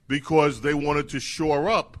because they wanted to shore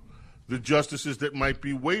up the justices that might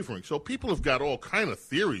be wavering. So people have got all kind of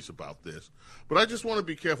theories about this. But I just want to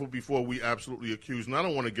be careful before we absolutely accuse, and I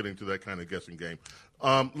don't want to get into that kind of guessing game.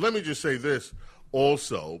 Let me just say this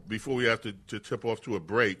also, before we have to tip off to a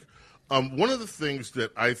break. One of the things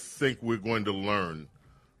that I think we're going to learn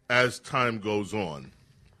as time goes on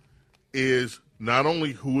is not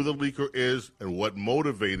only who the leaker is and what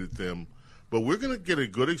motivated them, but we're going to get a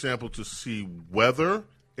good example to see whether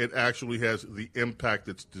it actually has the impact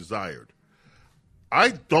that's desired. I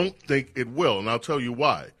don't think it will, and I'll tell you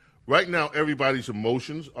why. Right now, everybody's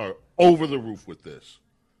emotions are over the roof with this.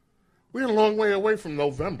 We're a long way away from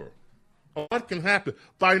November. What can happen?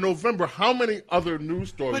 By November, how many other news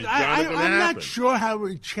stories, John, are going to happen? I'm not sure how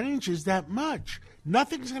it changes that much.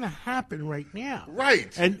 Nothing's going to happen right now.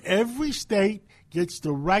 Right. And every state gets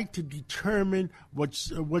the right to determine what's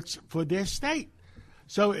for their state.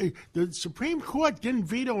 So the Supreme Court didn't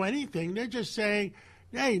veto anything. They're just saying,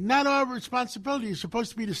 hey, not our responsibility. It's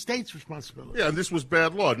supposed to be the state's responsibility. Yeah, and this was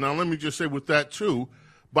bad law. Now, let me just say with that, too,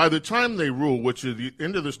 by the time they rule, which is the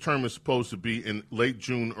end of this term is supposed to be in late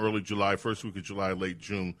June, early July, first week of July, late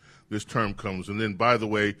June, this term comes. And then, by the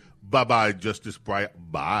way, bye-bye, Justice Breyer,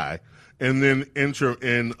 bye. And then enter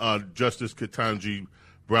in Justice Ketanji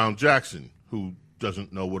Brown Jackson, who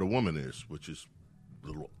doesn't know what a woman is, which is a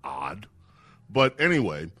little odd. But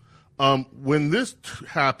anyway, when this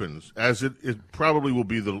happens, as it probably will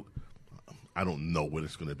be I don't know what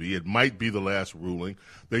it's going to be. It might be the last ruling.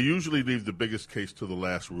 They usually leave the biggest case to the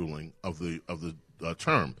last ruling of the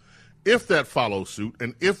term. If that follows suit,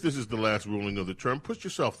 and if this is the last ruling of the term, put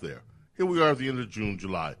yourself there. Here we are at the end of June,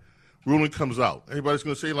 July. Ruling comes out. Everybody's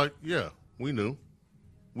going to say, like, yeah, we knew.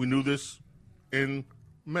 We knew this in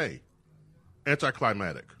May.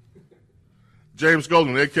 Anticlimactic. James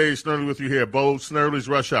Golden, a.k.a. Snerdly, with you here. Bo Snerdly's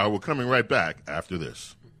Rush Hour. We're coming right back after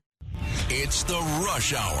this. It's the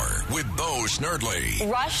Rush Hour with Bo Snerdly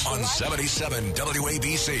on 77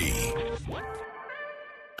 WABC.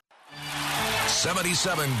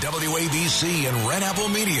 77 WABC and Red Apple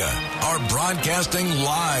Media are broadcasting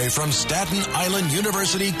live from Staten Island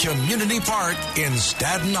University Community Park in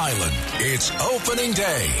Staten Island. It's opening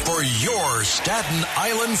day for your Staten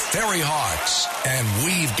Island Ferry Hawks, and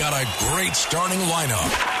we've got a great starting lineup.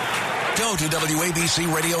 Go to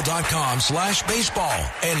WABCRadio.com/baseball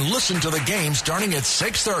and listen to the game starting at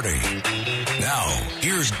 6:30. Now,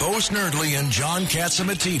 here's Bo Snerdly and John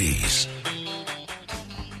Catsimatidis.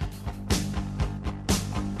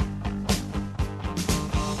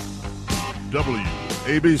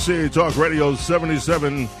 WABC Talk Radio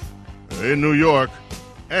 77 in New York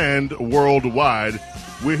and worldwide.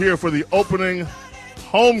 We're here for the opening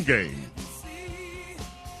home game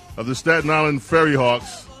of the Staten Island Ferry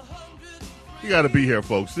Hawks. You got to be here,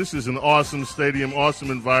 folks. This is an awesome stadium,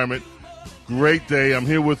 awesome environment, great day. I'm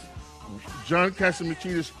here with John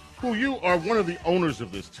Catsimatidis, who you are one of the owners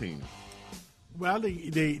of this team. Well,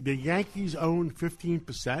 the Yankees own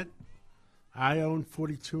 15%. I own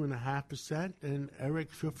 42.5%, and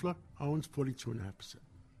Eric Schiffler owns 42.5%.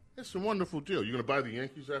 It's a wonderful deal. You going to buy the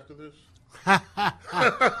Yankees after this?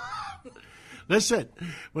 Listen,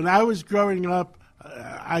 when I was growing up,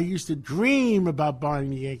 I used to dream about buying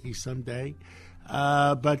the Yankees someday.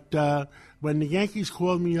 But when the Yankees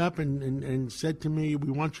called me up and said to me,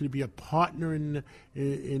 "We want you to be a partner in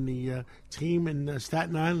the team in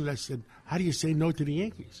Staten Island," I said, "How do you say no to the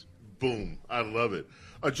Yankees?" Boom. I love it.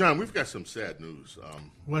 John, we've got some sad news.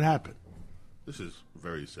 What happened? This is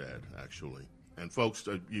very sad, actually. And, folks,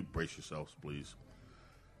 you brace yourselves, please.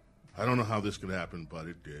 I don't know how this could happen, but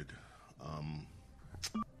it did.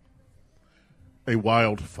 A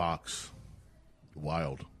wild fox,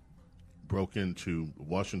 broke into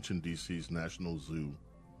Washington, D.C.'s National Zoo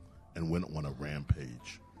and went on a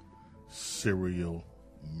rampage. Serial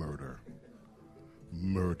murder.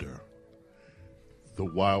 The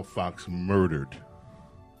wild fox murdered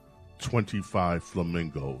 25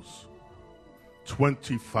 flamingos.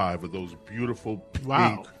 25 of those beautiful pink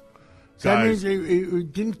Wow. So that guys. means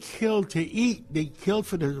it didn't kill to eat. They killed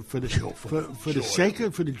for the sake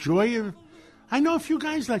of, for the joy of. I know a few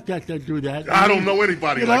guys like that do that. I don't know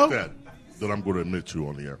anybody You like know? that I'm going to admit to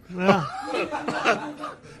on the air. Yeah.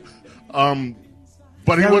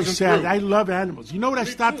 But he Very wasn't sad. through. I love animals. You know what I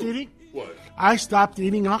stopped eating? What? I stopped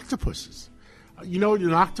eating octopuses. You know,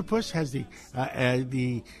 an octopus has the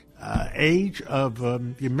age of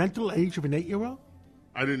the mental age of an 8-year-old.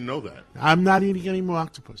 I didn't know that. I'm not eating any more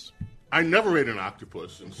octopus. I never ate an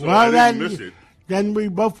octopus, and so Well, I then, didn't miss it. Then we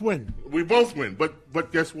both win. We both win,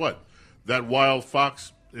 but guess what? That wild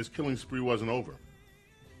fox, his killing spree wasn't over.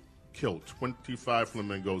 Killed 25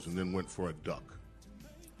 flamingos and then went for a duck.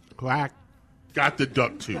 Quack. Got the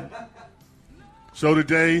duck, too. So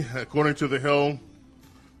today, according to The Hill,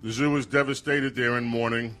 the zoo is devastated. They're in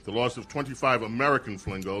mourning. The loss of 25 American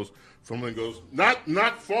flamingos,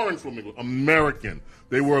 not foreign flamingos, American.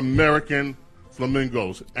 They were American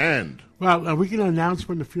flamingos. And Well, are we going to announce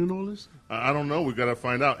when the funeral is? I don't know. We got to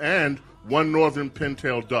find out. And one northern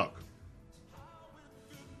pintail duck.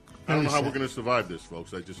 I don't know how sad. we're going to survive this,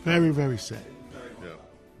 folks. I just Very, very sad. yeah.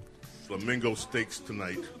 Flamingo steaks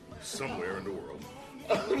tonight somewhere in the world.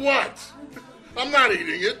 What? I'm not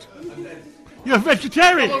eating it. You're a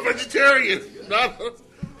vegetarian. I'm a vegetarian.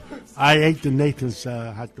 I ate the Nathan's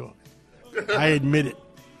hot dog. I admit it.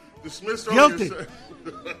 The Smithsonian. Guilty.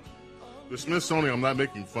 The Smithsonian. I'm not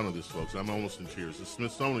making fun of this, folks. I'm almost in tears. The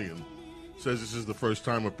Smithsonian says this is the first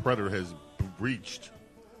time a predator has breached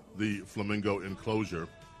the flamingo enclosure,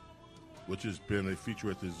 which has been a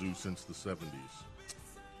feature at the zoo since the 70s.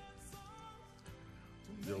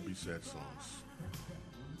 There'll be sad songs.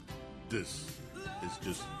 This is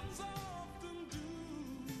just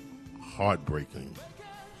heartbreaking.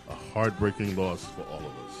 A heartbreaking loss for all of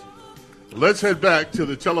us. Let's head back to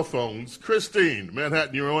the telephones. Christine,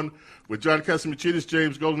 Manhattan, you're on with John Catsimatidis,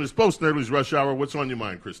 James Golden. It's Bo Snerdly's Rush Hour. What's on your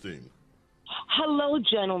mind, Christine? Hello,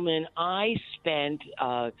 gentlemen. I spent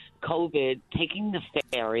COVID taking the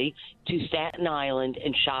ferry to Staten Island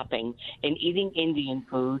and shopping and eating Indian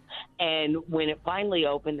food. And when it finally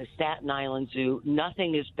opened, the Staten Island Zoo,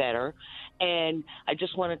 nothing is better. And I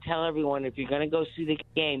just want to tell everyone, if you're going to go see the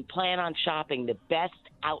game, plan on shopping the best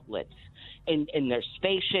outlets. And they're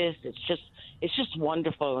spacious. It's just It's just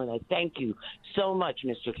wonderful, and I thank you so much,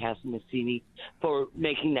 Mr. Casamatini, for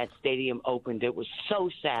making that stadium open. It was so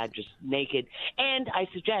sad, just naked. And I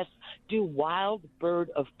suggest do wild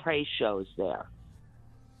bird of prey shows there.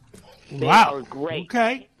 They are great.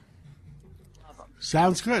 Okay.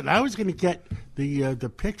 Sounds good. I was going to get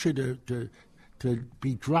the picture to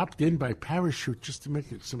be dropped in by parachute just to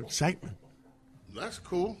make it some excitement. That's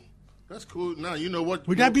cool. That's cool. Now, you know what?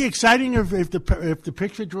 Would that be exciting if the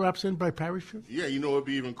picture drops in by parachute? Yeah, you know what would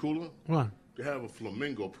be even cooler? What? To have a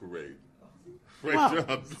flamingo parade.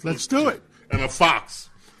 Well, let's do it. And a fox.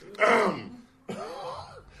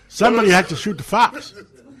 Somebody had to shoot the fox.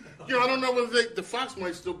 You know, I don't know whether the fox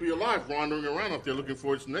might still be alive, wandering around out there looking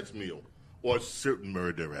for its next meal. Or certain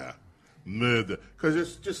murderer. Murder. Because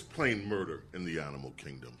it's just plain murder in the animal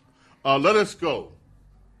kingdom. Let us go.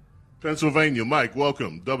 Pennsylvania, Mike,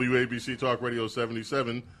 welcome. WABC Talk Radio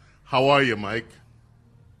 77. How are you, Mike?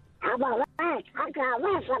 How about that? I got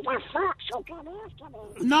left with that fox who come after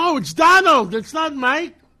me. No, it's Donald. It's not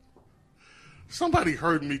Mike. Somebody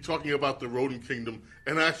heard me talking about the rodent kingdom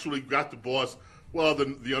and actually got the boss, well, the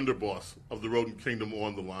underboss of the rodent kingdom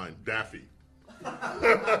on the line, Daffy.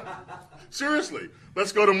 Seriously.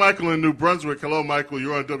 Let's go to Michael in New Brunswick. Hello, Michael.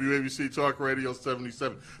 You're on WABC Talk Radio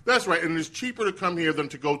 77. That's right. And it's cheaper to come here than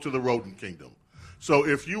to go to the rodent kingdom. So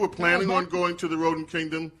if you were planning on going to the rodent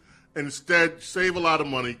kingdom, instead save a lot of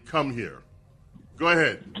money, come here. Go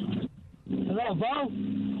ahead. Hello, Bo.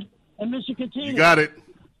 And Mr. Katina. You got it.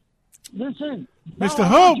 Listen. Mr. Bo,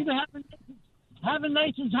 Who? I want you to have a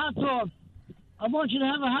Nathan's hot dog. I want you to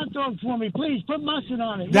have a hot dog for me. Please, put mustard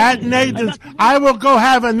on it. That Nathan's. I will go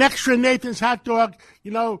have an extra Nathan's hot dog. You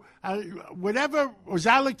know, whatever was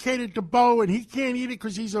allocated to Bo, and he can't eat it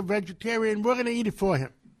because he's a vegetarian, we're going to eat it for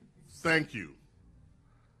him. Thank you.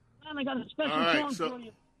 And I got a special song for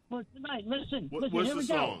you for tonight. Listen, what's here the we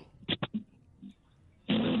song? go.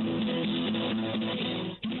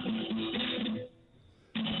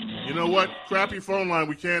 You know what? Crappy phone line.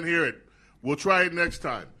 We can't hear it. We'll try it next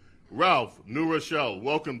time. Ralph, New Rochelle,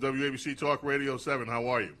 welcome, WABC Talk Radio 7. How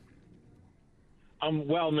are you? I'm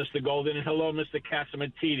well, Mr. Golden, and hello, Mr.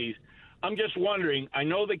 Casamatides. I'm just wondering, I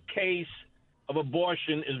know the case of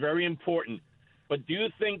abortion is very important, but do you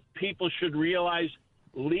think people should realize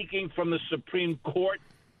leaking from the Supreme Court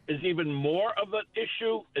is even more of an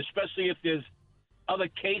issue, especially if there's other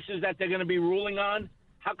cases that they're going to be ruling on?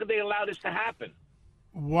 How could they allow this to happen?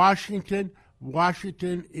 Washington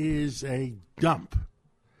is a dump.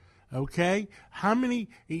 Okay? What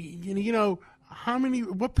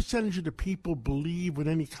percentage of the people believe what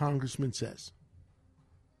any congressman says?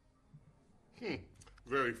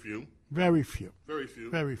 Very few. Very few. Very few.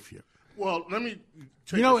 Very few. Well, let me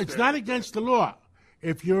it's not against the law.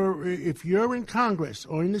 If you're in Congress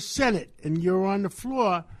or in the Senate and you're on the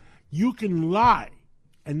floor, you can lie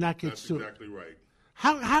and not get sued. That's exactly right.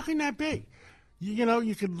 How can that be?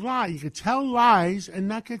 You could lie. You could tell lies and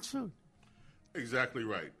not get sued. Exactly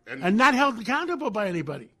right. And not held accountable by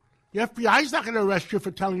anybody. The FBI's not going to arrest you for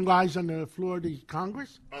telling lies on the floor of the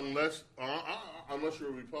Congress. Unless you're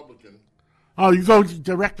a Republican. Oh, you go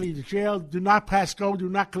directly to jail. Do not pass go. Do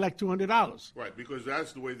not collect $200. Right, because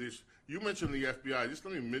that's the way this. You mentioned the FBI. Just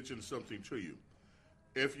let me mention something to you.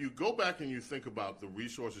 If you go back and you think about the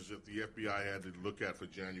resources that the FBI had to look at for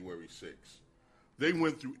January 6th, they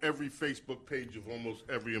went through every Facebook page of almost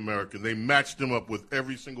every American. They matched them up with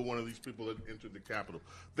every single one of these people that entered the Capitol.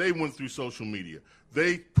 They went through social media.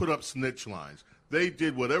 They put up snitch lines. They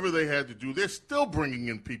did whatever they had to do. They're still bringing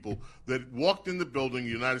in people that walked in the building,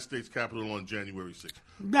 United States Capitol, on January 6th.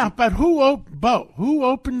 Now, but who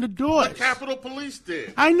opened the doors? The Capitol Police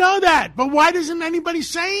did. I know that, but why isn't anybody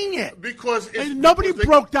saying it? Because nobody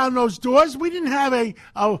broke down those doors. We didn't have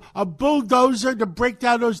a bulldozer to break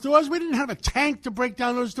down those doors. We didn't have a tank to break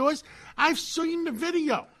down those doors. I've seen the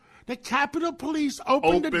video. The Capitol Police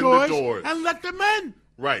opened the doors and let them in.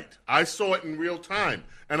 Right. I saw it in real time,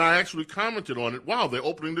 and I actually commented on it. Wow, they're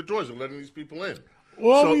opening the doors and letting these people in.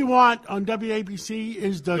 All we want on WABC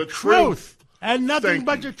is the truth. And nothing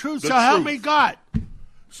but the truth, so help me God.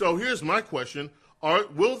 So here's my question.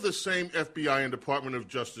 Will the same FBI and Department of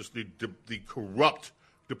Justice, the corrupt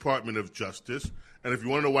Department of Justice, and if you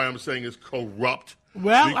want to know why I'm saying it's corrupt.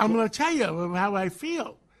 Well, I'm going to tell you how I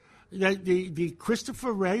feel. The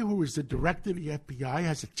Christopher Wray, who is the director of the FBI,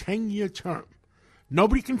 has a 10-year term.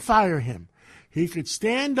 Nobody can fire him. He could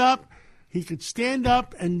stand up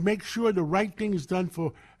and make sure the right thing is done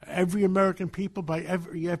for every American people by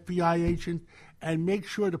every FBI agent, and make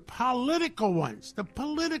sure the political ones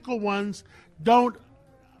don't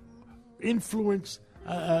influence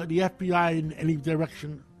the FBI in any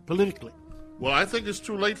direction politically. Well, I think it's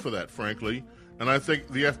too late for that, frankly. And I think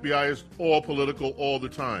the FBI is all political all the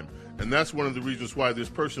time. And that's one of the reasons why this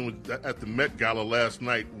person was at the Met Gala last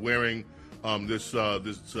night wearing this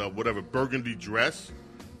burgundy dress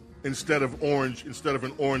instead of an orange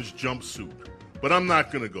jumpsuit. But I'm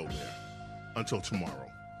not going to go there until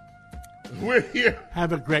tomorrow. We're here.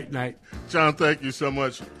 Have a great night. John, thank you so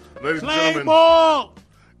much. Ladies and Play gentlemen, ball!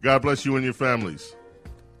 God bless you and your families.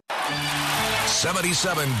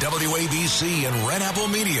 77 WABC and Red Apple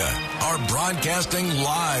Media are broadcasting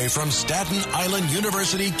live from Staten Island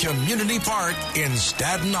University Community Park in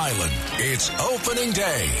Staten Island. It's opening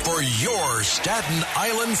day for your Staten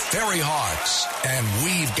Island Ferry Hawks, and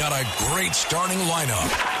we've got a great starting lineup.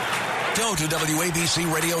 Go to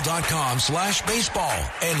WABCRadio.com/baseball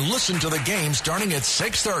and listen to the game starting at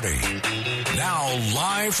 6:30. Now,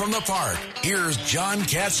 live from the park, here's John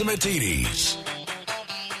Catsimatidis.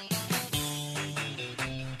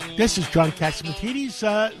 This is John Catsimatidis.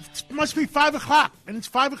 It must be 5 o'clock, and it's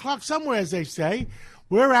 5 o'clock somewhere, as they say.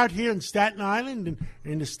 We're out here in Staten Island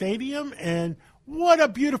in the stadium, and what a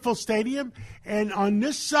beautiful stadium. And on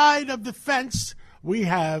this side of the fence, we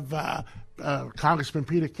have Congressman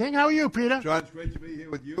Peter King. How are you, Peter? John, it's great to be here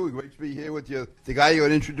with you. Great to be here with you, the guy you're going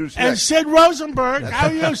to introduce and next. Sid Rosenberg. How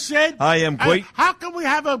are you, Sid? I am great. How can we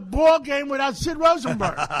have a ball game without Sid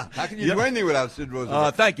Rosenberg? How can you do anything without Sid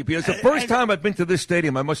Rosenberg? Thank you, Peter. It's the first time I've been to this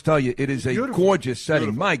stadium. I must tell you, it is a gorgeous setting.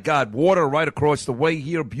 Beautiful. My God, water right across the way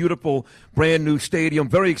here. Beautiful, brand new stadium.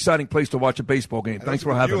 Very exciting place to watch a baseball game. Thanks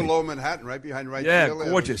for having me. Low Manhattan, right behind right field. Yeah,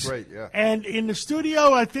 gorgeous. Great, yeah. And in the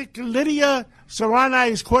studio, I think Lydia Serrani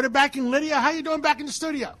is quarterbacking. Lydia, how you doing back in the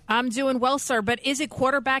studio? I'm doing well, sir. But is it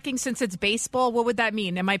quarterbacking since it's baseball? What would that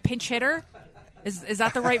mean? Am I pinch hitter? Is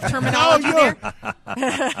that the right terminology there?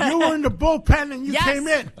 You were in the bullpen and you came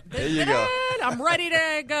in. There you go. I'm ready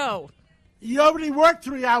to go. You already worked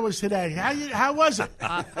 3 hours today. How was it?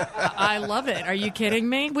 I love it. Are you kidding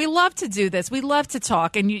me? We love to do this. We love to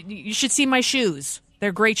talk. And you should see my shoes.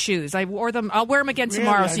 They're great shoes. I wore them. I'll wear them again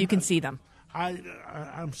tomorrow so you can see them.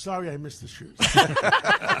 I'm sorry I missed the shoes.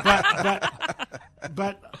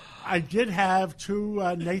 but I did have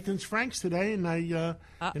 2 Nathan's Franks today, and I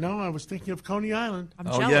was thinking of Coney Island. I'm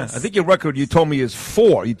jealous. Yeah. I think your record you told me is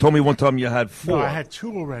 4. You told me one time you had 4. No, I had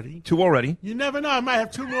 2 already. 2 already? You never know. I might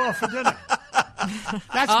have 2 more for dinner.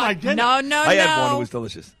 That's my dinner. No. I had one. It was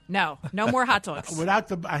delicious. No more hot dogs.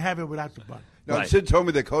 I have it without the bun. No, right. Sid told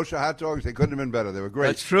me the kosher hot dogs, they couldn't have been better. They were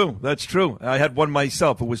great. That's true. I had one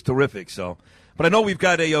myself. It was terrific. So, but I know we've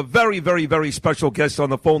got a very, very, very special guest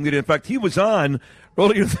on the phone. In fact, he was on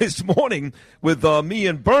earlier this morning with me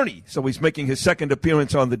and Bernie. So he's making his second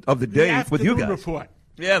appearance of the day with you guys. Report.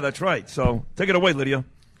 Yeah, that's right. So take it away, Lydia.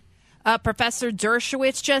 Professor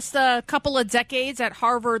Dershowitz, just a couple of decades at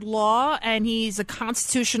Harvard Law, and he's a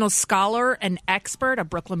constitutional scholar and expert, a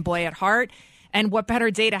Brooklyn boy at heart. And what better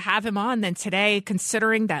day to have him on than today,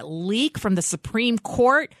 considering that leak from the Supreme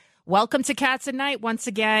Court. Welcome to Cats at Night once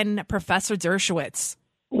again, Professor Dershowitz.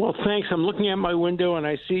 Well, thanks. I'm looking at my window and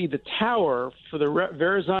I see the tower for the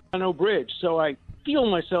Verrazano Bridge. So I feel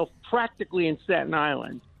myself practically in Staten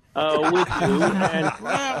Island with you.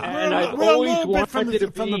 And I've always wanted to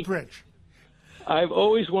be from the bridge. I've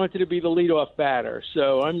always wanted to be the leadoff batter.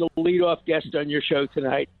 So I'm the leadoff guest on your show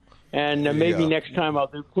tonight. And maybe next time I'll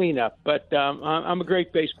do cleanup. But I'm a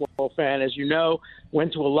great baseball fan, as you know.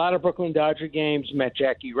 Went to a lot of Brooklyn Dodger games, met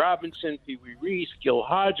Jackie Robinson, Pee Wee Reese, Gil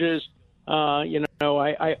Hodges.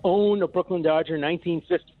 I own a Brooklyn Dodger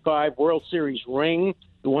 1955 World Series ring,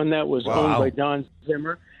 the one that was owned by Don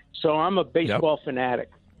Zimmer. So I'm a baseball fanatic.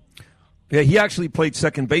 Yeah, he actually played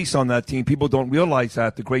second base on that team. People don't realize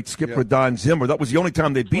that, the great skipper Don Zimmer. That was the only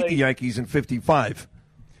time they beat the Yankees in 55.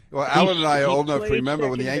 Well, Alan and I are old enough to remember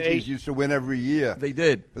when the Yankees used to win every year. They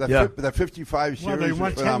did. But that 55 series they won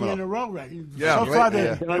was phenomenal. 10 in a row, right? Yeah, so far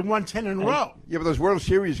they won 10 in a row. Yeah, but those World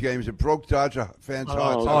Series games, it broke Dodger fans'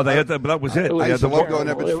 hearts. Oh, they had that, but that was it. I used to love going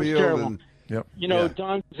to Ebbets Field. And,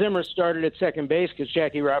 Don Zimmer started at second base because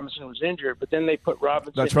Jackie Robinson was injured, but then they put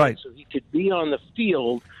Robinson in so he could be on the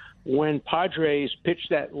field when Padres pitched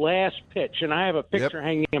that last pitch. And I have a picture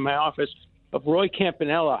hanging in my office of Roy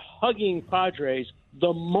Campanella hugging Padres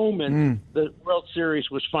the moment the World Series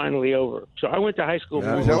was finally over. So I went to high school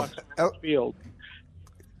field.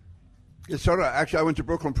 Actually, I went to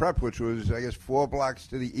Brooklyn Prep, which was, I guess, 4 blocks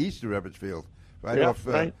to the east of Ebbets Field.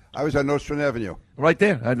 Right. I was on Nostrand Avenue. Right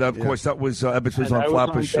there. And, of course, that was Ebbets was on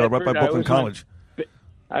Flatbush, right by Brooklyn College.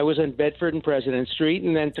 I was on Bedford and President Street,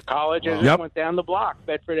 and then to college I just went down the block,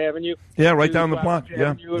 Bedford Avenue. Yeah, right down the block.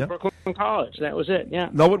 Avenue at Brooklyn College. That was it. Yeah.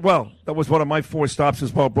 Know it well. That was one of my 4 stops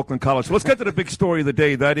as well, Brooklyn College. So let's get to the big story of the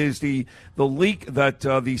day. That is the leak that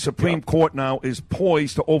the Supreme Court now is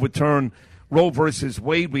poised to overturn Roe versus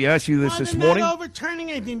Wade. We asked you this morning. They're not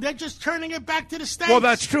overturning anything. They're just turning it back to the states. Well,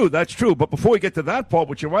 that's true. That's true. But before we get to that part,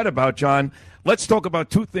 which you're right about, John, let's talk about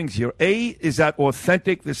 2 things here. A, is that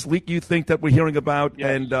authentic, this leak you think that we're hearing about?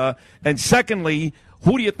 Yes. And secondly,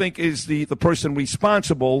 who do you think is the person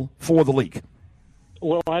responsible for the leak?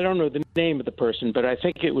 Well, I don't know the name of the person, but I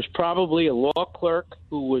think it was probably a law clerk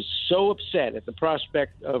who was so upset at the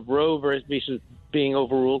prospect of Roe versus being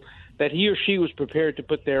overruled that he or she was prepared to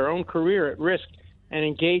put their own career at risk and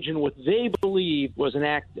engage in what they believe was an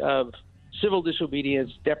act of civil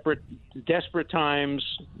disobedience. Desperate times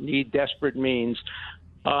need desperate means.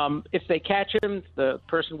 If they catch him, the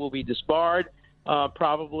person will be disbarred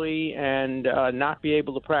probably and not be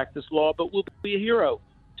able to practice law, but will be a hero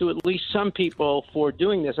to at least some people for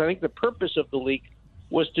doing this. I think the purpose of the leak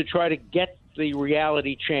was to try to get the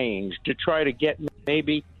reality changed, to try to get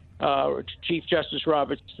maybe Chief Justice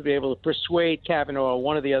Roberts to be able to persuade Kavanaugh,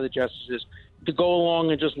 one of the other justices, to go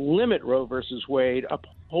along and just limit Roe versus Wade,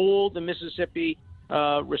 uphold the Mississippi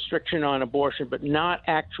restriction on abortion, but not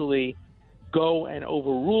actually go and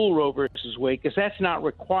overrule Roe versus Wade, because that's not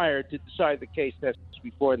required to decide the case that's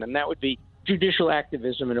before them. That would be judicial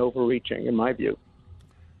activism and overreaching, in my view.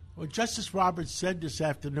 Well, Justice Roberts said this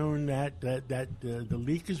afternoon that the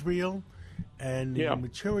leak is real, and the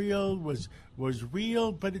material was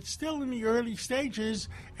real, but it's still in the early stages,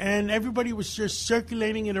 and everybody was just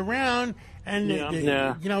circulating it around, and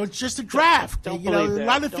it's just a draft. A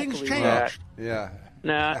lot of things changed.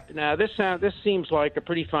 Now this seems like a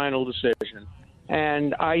pretty final decision,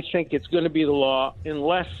 and I think it's going to be the law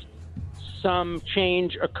unless some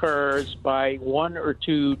change occurs by 1 or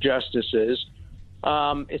 2 justices.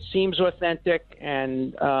 It seems authentic,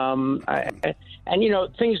 and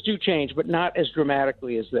things do change, but not as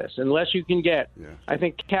dramatically as this. Unless you can get, I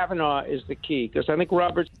think Kavanaugh is the key, because I think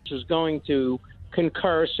Roberts is going to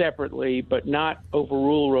concur separately, but not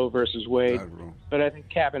overrule Roe versus Wade. But I think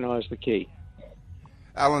Kavanaugh is the key.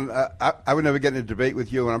 Alan, I would never get in a debate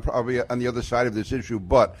with you, and I'm probably on the other side of this issue.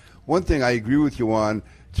 But one thing I agree with you on,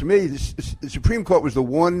 to me, the Supreme Court was the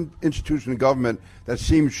one institution in government that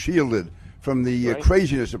seemed shielded from the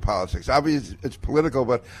craziness of politics. Obviously, it's political,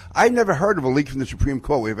 but I never heard of a leak from the Supreme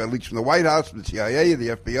Court. We've had leaks from the White House, from the CIA, the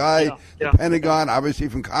FBI, the Pentagon, obviously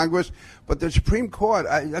from Congress. But the Supreme Court,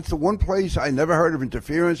 that's the one place I never heard of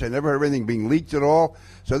interference. I never heard of anything being leaked at all.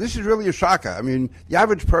 So this is really a shocker. I mean, the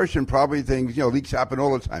average person probably thinks, leaks happen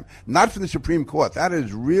all the time. Not from the Supreme Court.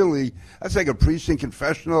 That's like a precinct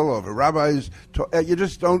confessional or a rabbi's. You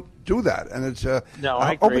just don't do that. And it's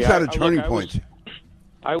opens out a turning point.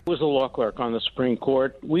 I was a law clerk on the Supreme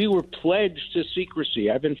Court. We were pledged to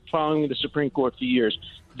secrecy. I've been following the Supreme Court for years.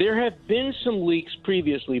 There have been some leaks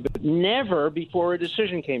previously, but never before a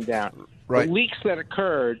decision came down. Right. The leaks that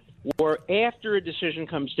occurred were after a decision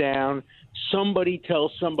comes down, somebody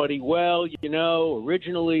tells somebody, well,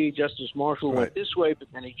 originally Justice Marshall went this way, but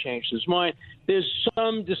then he changed his mind. There's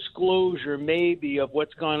some disclosure maybe of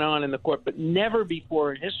what's gone on in the court, but never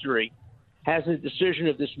before in history has a decision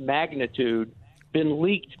of this magnitude been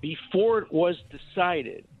leaked before it was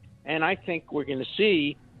decided. And I think we're going to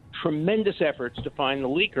see tremendous efforts to find the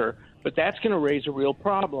leaker, but that's going to raise a real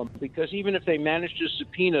problem, because even if they manage to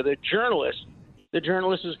subpoena the journalist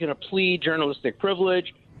is going to plead journalistic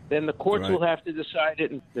privilege. Then the courts will have to decide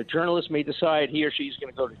it, and the journalist may decide he or she's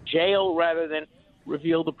going to go to jail rather than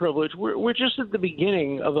reveal the privilege. We're just at the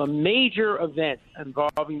beginning of a major event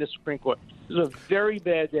involving the Supreme Court. This is a very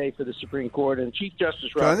bad day for the Supreme Court, and Chief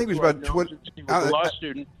Justice Roberts, I think it was about a law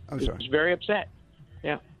student, is very upset.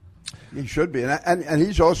 Yeah, he should be, and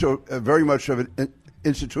he's also very much of an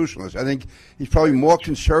institutionalist. I think he's probably more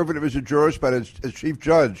conservative as a jurist, but as chief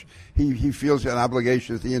judge, he feels an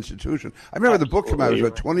obligation to the institution. I remember the book came out, it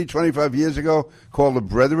was 25 years ago, called The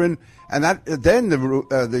Brethren, and then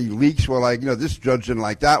the leaks were like, this judge didn't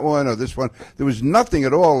like that one or this one. There was nothing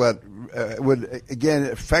at all that would, again,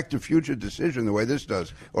 affect a future decision the way this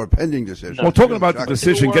does, or a pending decision. Well, talking about the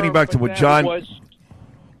decision, getting back to what John...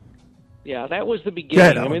 Yeah, that was the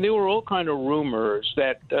beginning. I mean, there were all kind of rumors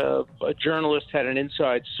that a journalist had an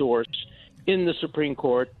inside source in the Supreme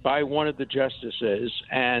Court by one of the justices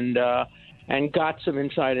and got some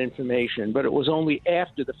inside information. But it was only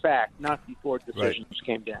after the fact, not before decisions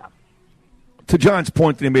came down. To John's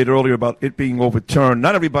point that he made earlier about it being overturned,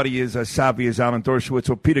 not everybody is as savvy as Alan Dershowitz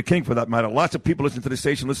or Peter King, for that matter. Lots of people listen to the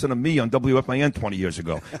station, listen to me on WFIN 20 years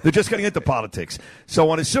ago. They're just getting into politics. So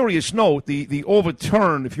on a serious note, the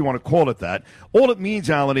overturn, if you want to call it that, all it means,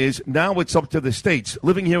 Alan, is now it's up to the states.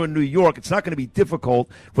 Living here in New York, it's not going to be difficult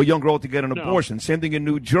for a young girl to get an abortion. Same thing in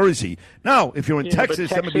New Jersey. Now, if you're in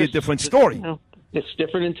Texas, that would be a different story. It's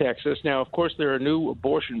different in Texas. Now, of course, there are new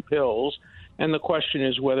abortion pills. And the question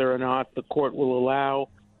is whether or not the court will allow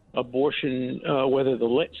abortion, whether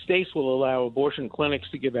the states will allow abortion clinics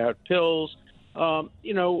to give out pills.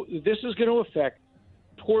 This is going to affect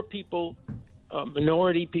poor people,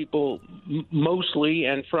 minority people mostly,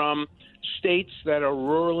 and from states that are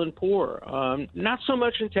rural and poor. Not so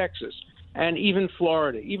much in Texas and even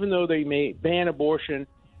Florida. Even though they may ban abortion,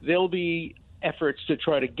 there'll be efforts to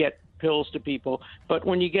try to get pills to people. But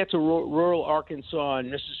when you get to rural Arkansas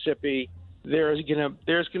and Mississippi, there's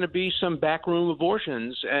gonna be some backroom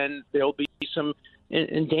abortions, and there'll be some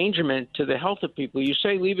endangerment to the health of people. You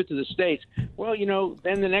say leave it to the states. Well,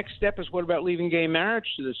 then the next step is, what about leaving gay marriage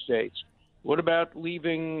to the states? What about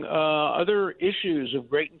leaving other issues of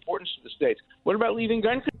great importance to the states? What about leaving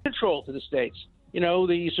gun control to the states?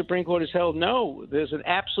 The Supreme Court has held no. There's an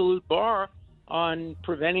absolute bar on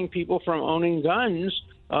preventing people from owning guns,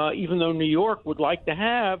 even though New York would like to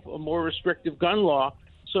have a more restrictive gun law.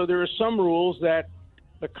 So there are some rules that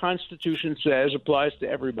the Constitution says applies to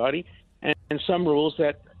everybody, and some rules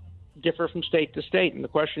that differ from state to state. And the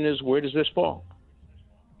question is, where does this fall?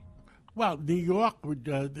 Well, New York would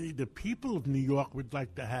the people of New York would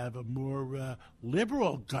like to have a more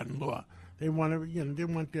liberal gun law. They want to, they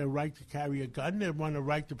want their right to carry a gun. They want a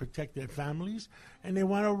right to protect their families, and they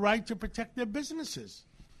want a right to protect their businesses.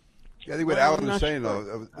 Yeah, I think what Alan is saying,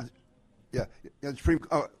 though.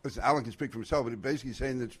 Alan can speak for himself, but he's basically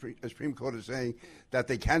saying that the Supreme Court is saying that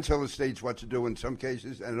they can tell the states what to do in some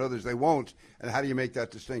cases, and in others they won't. And how do you make that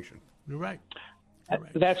distinction? You're right.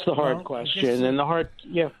 That's the hard question, and the hard,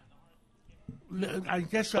 I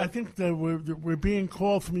think that we're being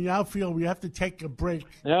called from the outfield. We have to take a break.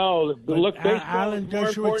 No, look, Alan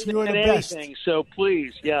Dershowitz, you're the best. So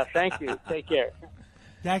please, thank you. Take care.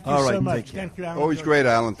 Thank you so much. Thank you, Alan. Always great,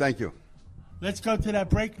 Alan. Thank you. Let's go to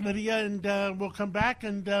that break, Lydia, and we'll come back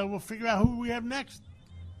and we'll figure out who we have next.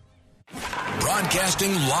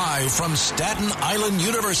 Broadcasting live from Staten Island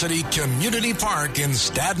University Community Park in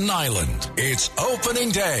Staten Island. It's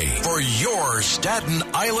opening day for your Staten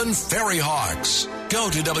Island Ferry Hawks.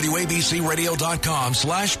 Go to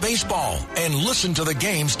WABCRadio.com/baseball and listen to the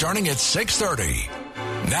game starting at 6:30.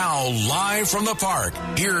 Now, live from the park,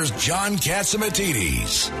 here's John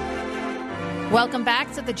Catsimatidis. Welcome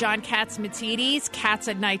back to the John Catsimatidis Cats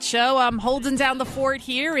at Night show. I'm holding down the fort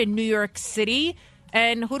here in New York City.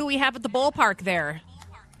 And who do we have at the ballpark there?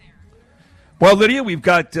 Well, Lydia, we've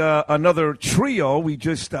got another trio. We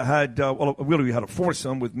just had, we had a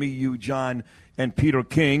foursome with me, you, John, and Peter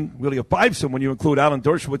King. Really a fivesome when you include Alan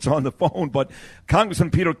Dershowitz on the phone. But Congressman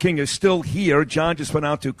Peter King is still here. John just went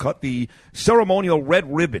out to cut the ceremonial red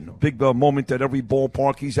ribbon, a big moment at every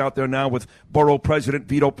ballpark. He's out there now with Borough President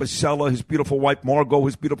Vito Pasella, his beautiful wife Margot,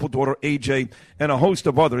 his beautiful daughter AJ, and a host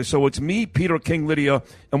of others. So it's me, Peter King, Lydia,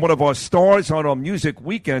 and one of our stars on our music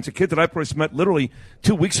weekends, a kid that I first met literally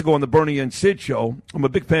 2 weeks ago on the Bernie and Sid show. I'm a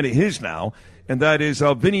big fan of his now. And that is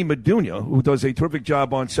Vinny Medunia, who does a terrific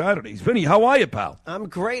job on Saturdays. Vinny, how are you, pal? I'm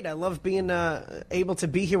great. I love being able to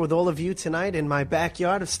be here with all of you tonight in my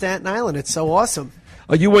backyard of Staten Island. It's so awesome.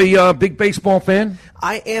 Are you a big baseball fan?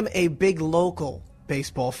 I am a big local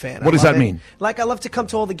baseball fan. What does that mean? Like, I love to come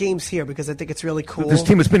to all the games here because I think it's really cool. This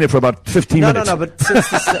team has been here for about 15 minutes. No, but since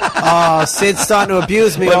Sid's starting to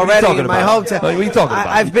abuse me already in my hometown. What are you talking about?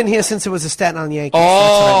 I've been here since it was the Staten Island Yankees.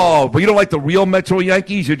 Oh, but you don't like the real Metro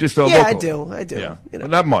Yankees? You're just a local. I do. Yeah. Well,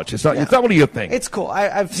 not much. It's not really your thing. It's cool.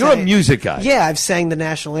 You're a music guy. Yeah, I've sang the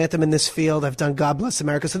national anthem in this field. I've done God Bless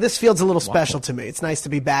America. So this field's a little special to me. It's nice to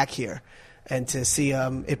be back here and to see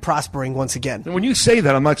it prospering once again. And when you say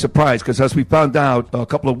that, I'm not surprised, because as we found out a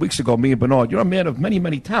couple of weeks ago, me and Bernard, you're a man of many,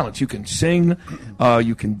 many talents. You can sing,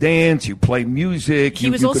 you can dance, you play music, he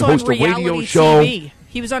was you also can host on a radio reality show. TV.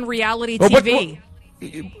 He was on reality TV.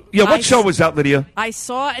 What show was that, Lydia? I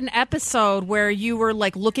saw an episode where you were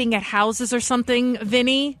like looking at houses or something,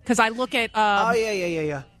 Vinny, because I look at... oh,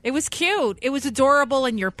 yeah. It was cute. It was adorable,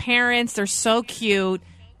 and your parents, they're so cute.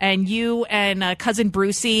 And you and cousin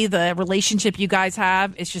Brucey, the relationship you guys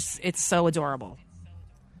have, it's so adorable.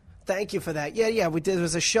 Thank you for that. Yeah, we did. There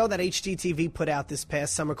was a show that HGTV put out this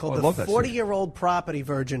past summer called I The love that 40-Year-Old Property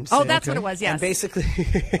Virgin. Oh, that's what it was, yes. And basically...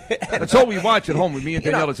 That's all we watch at home with me and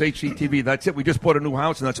Danielle is HGTV. That's it. We just bought a new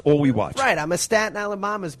house, and that's all we watch. Right. I'm a Staten Island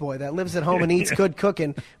mama's boy that lives at home and eats good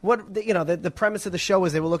cooking. The premise of the show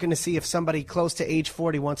was they were looking to see if somebody close to age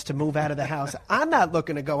 40 wants to move out of the house. I'm not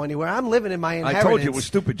looking to go anywhere. I'm living in my inheritance. I told you it was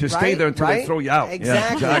stupid. Just stay there until they throw you out.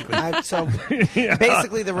 Exactly. Yeah, exactly.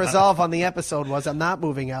 Basically, the resolve on the episode was I'm not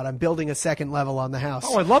moving out. I'm building a second level on the house.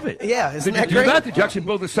 Oh, I love it. Yeah, isn't that Did you great? do that? Did you actually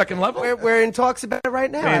build a second level? We're in talks about it right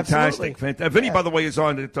now. Fantastic. Absolutely. Vinny, by the way, is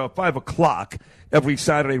on at 5 o'clock every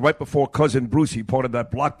Saturday, right before Cousin Brucey, part of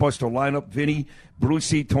that blockbuster lineup. Vinny,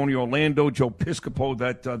 Brucey, Tony Orlando, Joe Piscopo,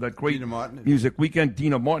 that great music weekend.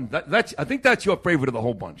 Dina Martin. I think that's your favorite of the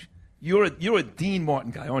whole bunch. You're a Dean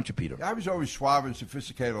Martin guy, aren't you, Peter? I was always suave and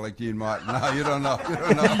sophisticated like Dean Martin. No, you don't know.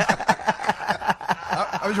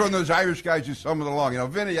 I was one of those Irish guys who summoned along.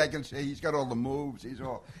 Vinny, I can say he's got all the moves. He's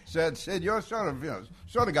all said. You're sort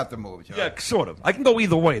of got the moves. Yeah, sort of. I can go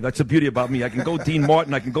either way. That's the beauty about me. I can go Dean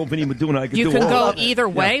Martin. I can go Vinny Meduna. You can go either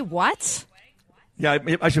way. Yeah. What? Yeah,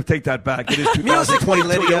 I should take that back. It is 2022.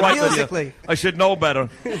 Lydia. You're right, Lydia. I should know better.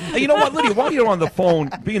 Hey, you know what, Lydia? While you're on the phone,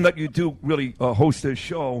 being that you do really host this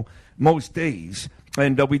show most days,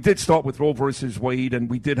 and we did start with Roe versus Wade, and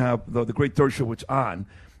we did have the great Dershowitz on.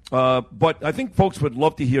 But I think folks would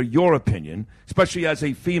love to hear your opinion, especially as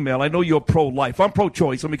a female. I know you're pro-life. I'm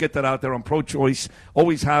pro-choice. Let me get that out there. I'm pro-choice.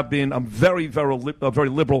 Always have been. I'm very, very, very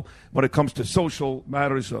liberal when it comes to social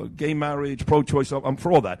matters, gay marriage, pro-choice. I'm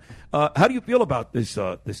for all that. How do you feel about this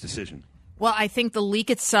decision? Well, I think the leak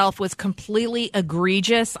itself was completely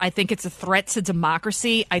egregious. I think it's a threat to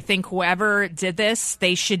democracy. I think whoever did this,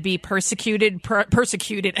 they should be persecuted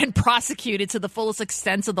and prosecuted to the fullest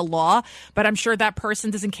extent of the law. But I'm sure that person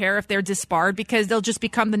doesn't care if they're disbarred because they'll just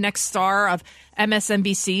become the next star of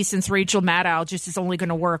MSNBC since Rachel Maddow just is only going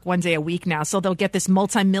to work one day a week now. So they'll get this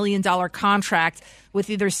multi-million-dollar contract with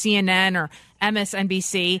either CNN or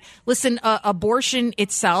MSNBC. Listen, abortion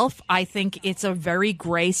itself, I think it's a very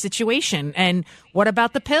gray situation. And what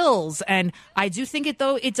about the pills? And I do think it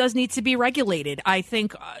does need to be regulated. I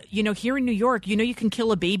think, here in New York, you can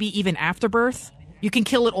kill a baby even after birth. You can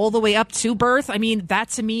kill it all the way up to birth. I mean, that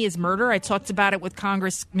to me is murder. I talked about it with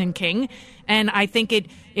Congressman King. And I think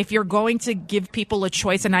if you're going to give people a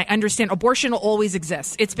choice, and I understand abortion will always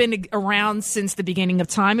exist. It's been around since the beginning of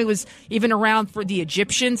time. It was even around for the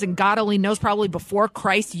Egyptians, and God only knows, probably before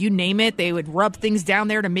Christ, you name it. They would rub things down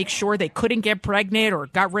there to make sure they couldn't get pregnant or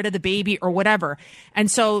got rid of the baby or whatever.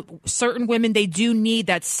 And so certain women, they do need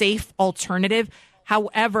that safe alternative.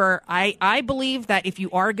 However, I believe that if you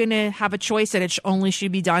are going to have a choice, that it only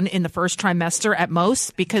should be done in the first trimester at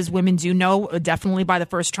most, because women do know definitely by the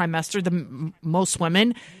first trimester, most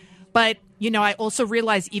women. But, I also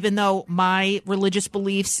realize even though my religious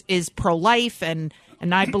beliefs is pro-life and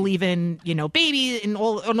I believe in, baby and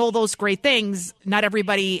all those great things, not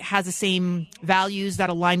everybody has the same values that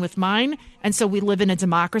align with mine. And so we live in a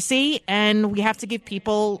democracy and we have to give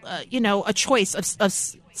people, a choice of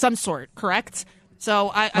some sort, correct?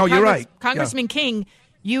 So you're right. Congressman King,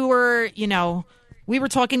 you were, we were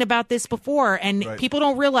talking about this before, and people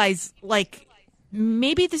don't realize,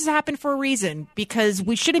 maybe this happened for a reason, because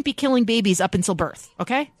we shouldn't be killing babies up until birth,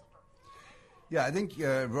 okay? Yeah, I think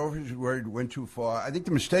Roe v. Wade went too far. I think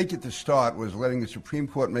the mistake at the start was letting the Supreme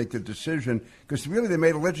Court make the decision, because really they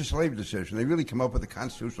made a legislative decision. They really come up with a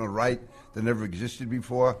constitutional right that never existed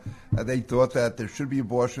before. They thought that there should be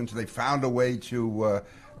abortion, so they found a way to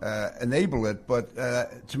enable it, but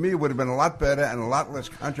to me it would have been a lot better and a lot less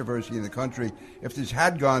controversy in the country if this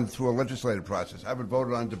had gone through a legislative process. I would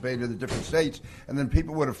vote on debate in the different states, and then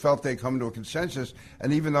people would have felt they'd come to a consensus.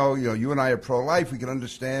 And even though you and I are pro-life, we can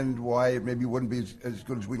understand why it maybe wouldn't be as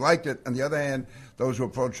good as we liked it. On the other hand, those who are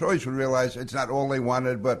pro-choice would realize it's not all they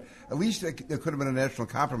wanted, but at least there could have been a national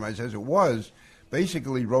compromise. As it was,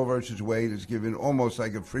 basically Roe versus Wade is given almost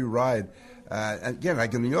like a free ride. Again,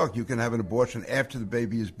 like in New York, you can have an abortion after the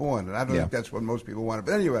baby is born, and I don't think that's what most people want.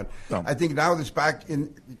 But anyway, I think now it's back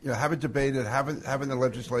in, have it debated, have in the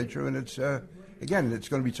legislature, and it's again, it's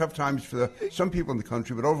going to be tough times for some people in the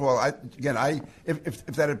country. But overall, if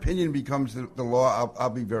that opinion becomes the law, I'll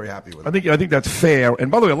be very happy with it. I think that's fair.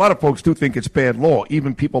 And by the way, a lot of folks do think it's bad law.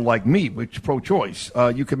 Even people like me, which pro-choice,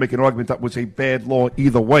 you can make an argument that was a bad law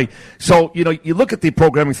either way. So you look at the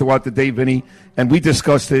programming throughout the day, Vinny, and we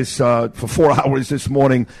discussed this for 4 hours this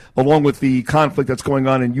morning, along with the conflict that's going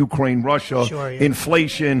on in Ukraine, Russia,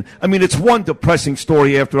 inflation. I mean, it's one depressing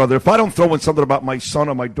story after another. If I don't throw in something about my son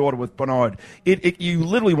or my daughter with Bernard, you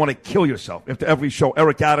literally want to kill yourself after every show.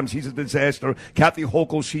 Eric Adams, he's a disaster. Kathy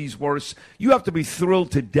Hochul, she's worse. You have to be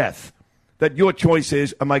thrilled to death that your choice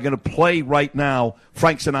is, am I going to play right now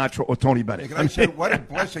Frank Sinatra or Tony Bennett? Can I say, what a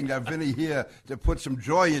blessing to have Vinny here to put some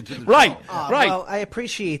joy into the right, show. Right. Well, I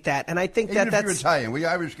appreciate that, and I think Even if that's you're Italian. We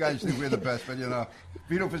Irish guys think we're the best, but,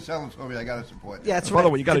 Vito Fossella told me I got to support. Yeah, that's By right. the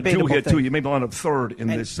way, you got a Jew here, thing. too. You made the line of third in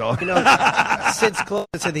this. Sid's closer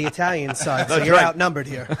to the Italian side, so That's you're right. outnumbered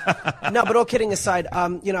here. No, but all kidding aside, I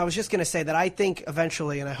was just going to say that I think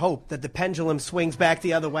eventually, and I hope that the pendulum swings back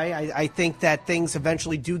the other way. I think that things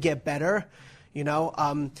eventually do get better.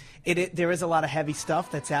 There is a lot of heavy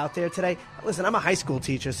stuff that's out there today. Listen, I'm a high school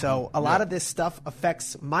teacher, so a lot of this stuff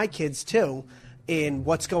affects my kids too in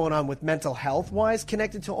what's going on with mental health-wise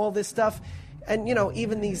connected to all this stuff. And,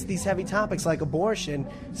 even these heavy topics like abortion,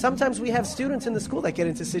 sometimes we have students in the school that get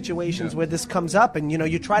into situations where this comes up, and,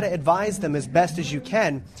 you try to advise them as best as you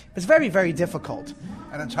can. It's very, very difficult.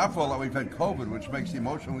 And on top of all that, we've had COVID, which makes the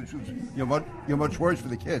emotional issues much worse for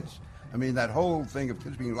the kids. I mean, that whole thing of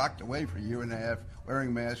kids being locked away for a year and a half,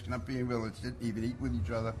 wearing masks, not being able to even eat with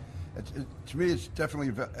each other. To me, it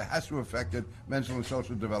has to have affected mental and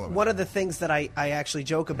social development. One of the things that I actually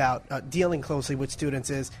joke about dealing closely with students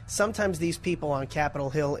is sometimes these people on Capitol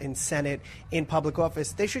Hill, in Senate, in public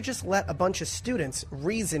office, they should just let a bunch of students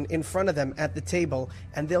reason in front of them at the table,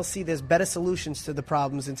 and they'll see there's better solutions to the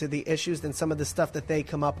problems and to the issues than some of the stuff that they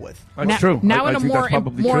come up with. That's true. Now, I in a think that's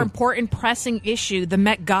probably more true. important, pressing issue, the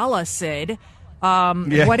Met Gala, Sid.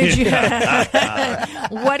 What did you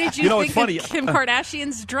What did you think funny. of Kim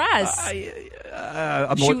Kardashian's dress?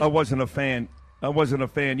 I wasn't a fan.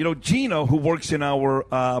 Gina, who works in our,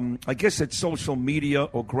 I guess it's social media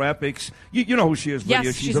or graphics. You know who she is, Lydia.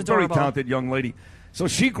 Yes, she's a very adorable. talented young lady. So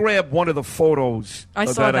she grabbed one of the photos I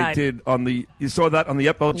saw that. I did on the. You saw that on the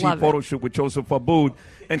FLG Love photo it. shoot with Joseph Abboud,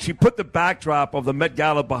 and she put the backdrop of the Met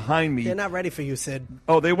Gala behind me. They're not ready for you, Sid.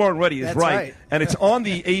 Oh, they weren't ready. It's That's right. right. And it's on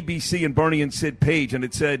the ABC and Bernie and Sid page, and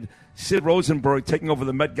it said Sid Rosenberg taking over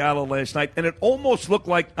the Met Gala last night, and it almost looked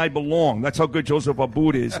like I belong. That's how good Joseph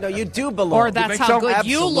Abboud is. No, you do belong. Or that's think how so? good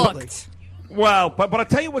you Absolutely. looked. Well, but I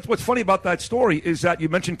tell you what's funny about that story is that you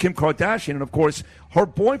mentioned Kim Kardashian, and of course her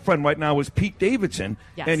boyfriend right now is Pete Davidson.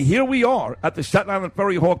 Yes. And here we are at the Staten Island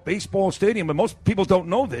Ferry Hawk Baseball Stadium, and most people don't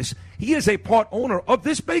know this. He is a part owner of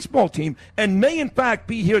this baseball team and may in fact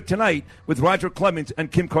be here tonight with Roger Clemens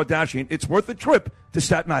and Kim Kardashian. It's worth a trip to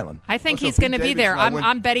Staten Island. I think Also, he's going to Pete be there. Davidson,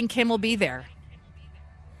 I'm betting Kim will be there.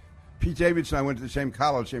 Pete Davidson and I went to the same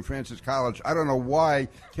college, St. Francis College. I don't know why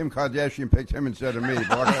Kim Kardashian picked him instead of me.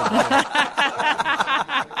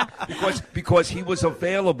 Because he was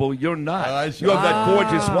available. You're not. I see. You have that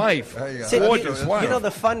gorgeous wife. Sid, Gorgeous wife. You know the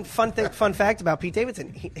fun fact about Pete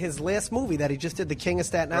Davidson? His last movie that he just did, The King of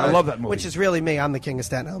Staten I Island. love that movie. Which is really me. I'm the King of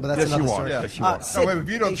Staten Island, but that's Yes, another you are. story. Yes, you are. Sid, No, wait,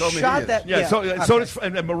 Vito they told me he shot is. that. Yeah, so okay.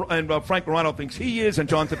 does Frank Morano thinks he is, and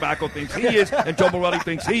John Tobacco thinks he is, and Joe Morelli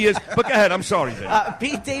thinks he is. But go ahead, I'm sorry.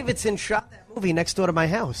 Pete Davidson shot that movie next door to my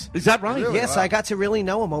house. Is that right? Really? Yes, Wow. I got to really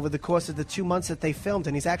know him over the course of the 2 months that they filmed,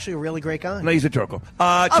 and he's actually a really great guy. No, he's a jerko.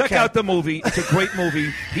 Check Okay. out the movie. It's a great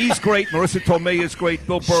movie. He's great. Marissa Tomei is great.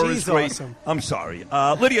 Bill Burr is She's great. awesome. I'm sorry.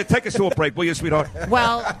 Lydia, take us to a break, will you, sweetheart?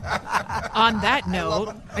 Well, on that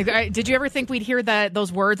note, did you ever think we'd hear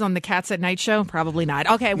those words on the Cats at Night show? Probably not.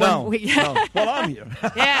 Okay. No. Well, Well, I'm here.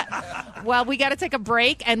 Yeah. Well, we got to take a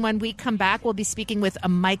break, and when we come back, we'll be speaking with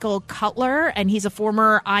Michael Cutler, and he's a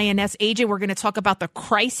former INS agent. We're going to talk about the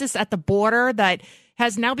crisis at the border that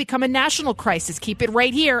has now become a national crisis. Keep it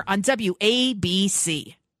right here on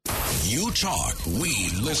WABC. You talk, we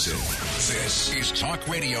listen. This is Talk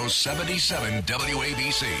Radio 77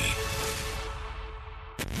 WABC.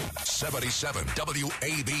 77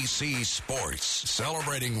 WABC Sports,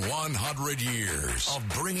 celebrating 100 years of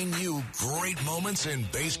bringing you great moments in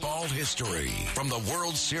baseball history. From the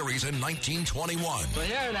World Series in 1921. So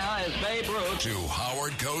here now is Babe Ruth. To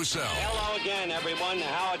Howard Cosell. Hello again, everyone.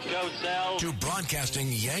 Howard Cosell. To broadcasting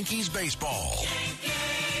Yankees baseball.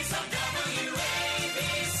 Yankees on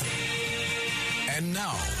WABC. And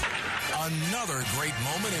now, another great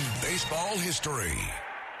moment in baseball history.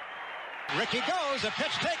 Ricky goes, a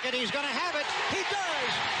pitch taken, he's going to have it. He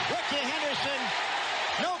does. Ricky Henderson,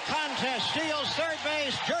 no contest, steals third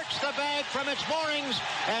base, jerks the bag from its moorings,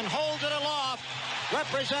 and holds it aloft,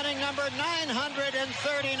 representing number 939.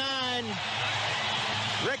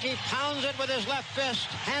 Ricky pounds it with his left fist,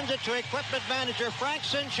 hands it to equipment manager Frank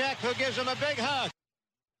Sinchek, who gives him a big hug.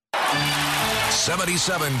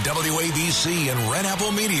 77 WABC and Red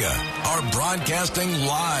Apple Media are broadcasting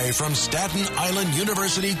live from Staten Island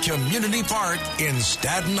University Community Park in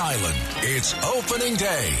Staten Island. It's opening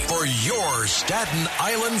day for your Staten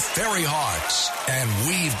Island Ferry Hawks, and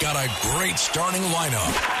we've got a great starting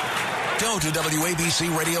lineup. Go to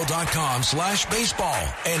WABCRadio.com/baseball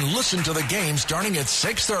and listen to the game starting at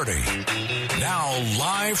 6:30. Now,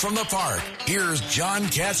 live from the park, here's John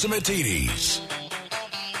Catsimatidis.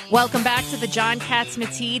 Welcome back to the John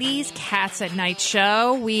Catsimatidis Cats at Night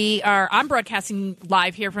show. I'm broadcasting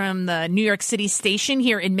live here from the New York City station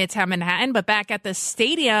here in Midtown Manhattan. But back at the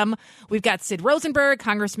stadium, we've got Sid Rosenberg,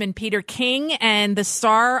 Congressman Peter King, and the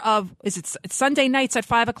star of it's Sunday nights at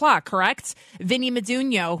 5:00, correct? Vinny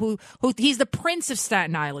Medugno, who he's the Prince of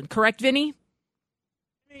Staten Island, correct, Vinny?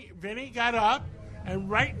 Vinny got up, and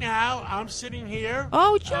right now I'm sitting here.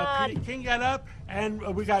 Oh, John! Peter King got up, and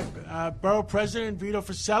we got Borough President Vito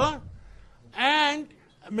Fossella and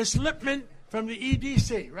Miss Lipman from the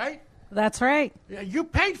EDC, right? That's right. Yeah, you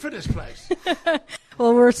paid for this place.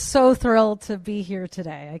 Well, we're so thrilled to be here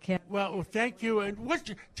today. I can't. Well, thank you. And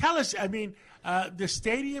tell us? I mean, the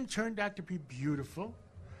stadium turned out to be beautiful,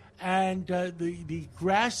 and the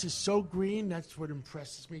grass is so green. That's what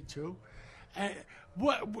impresses me too.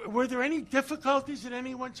 Were there any difficulties at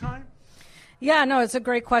any one time? Yeah, no, it's a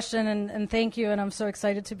great question, and thank you. And I'm so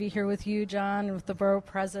excited to be here with you, John, and with the borough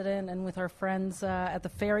president, and with our friends at the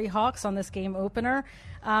Ferry Hawks on this game opener.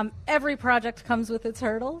 Every project comes with its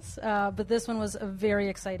hurdles, but this one was a very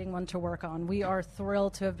exciting one to work on. We are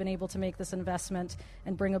thrilled to have been able to make this investment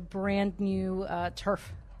and bring a brand new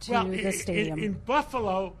turf to the stadium. In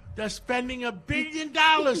Buffalo, they're spending $1 billion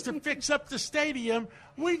to fix up the stadium.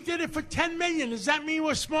 We did it for $10 million. Does that mean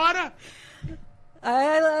we're smarter?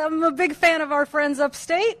 I'm a big fan of our friends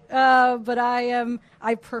upstate, but I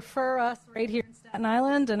prefer us right here in Staten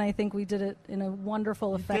Island, and I think we did it in a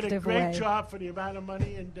wonderful, effective way. You did a great job for the amount of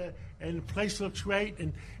money, and the place looks great,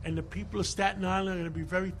 and the people of Staten Island are going to be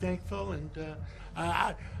very thankful. And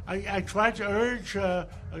I tried to urge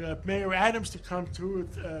Mayor Adams to come through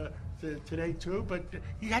today too, but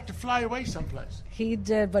he had to fly away someplace. He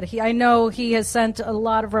did, but I know he has sent a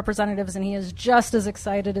lot of representatives, and he is just as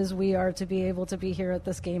excited as we are to be able to be here at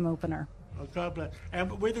this game opener. Oh, God bless.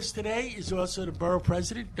 And with us today is also the borough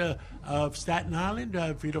president of Staten Island,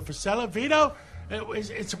 Vito Fossella. Vito,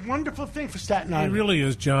 it's a wonderful thing for Staten Island. It really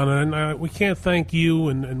is, John, and we can't thank you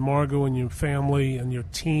and Margot and your family and your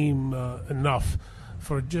team enough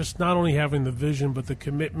for just not only having the vision but the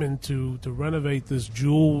commitment to renovate this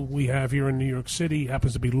jewel we have here in New York City. It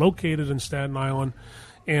happens to be located in Staten Island,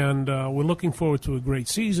 and we're looking forward to a great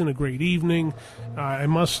season, a great evening. I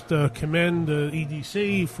must commend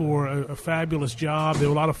EDC for a fabulous job. There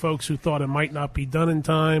were a lot of folks who thought it might not be done in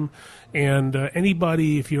time, and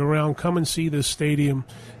anybody, if you're around, come and see this stadium.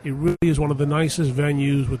 It really is one of the nicest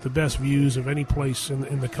venues with the best views of any place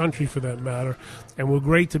in the country, for that matter. And we're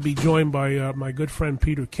great to be joined by my good friend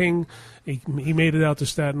Peter King. He made it out to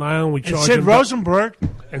Staten Island. We charged Sid Rosenberg.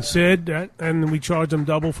 And Sid, and we charged him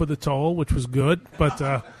double for the toll, which was good.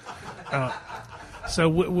 But so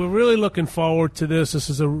we're really looking forward to this. This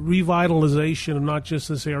is a revitalization of not just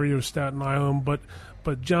this area of Staten Island, but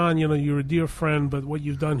John, you're a dear friend. But what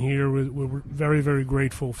you've done here, we're very, very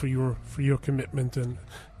grateful for your commitment and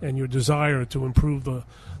your desire to improve the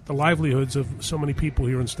livelihoods of so many people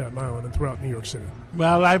here in Staten Island and throughout New York City.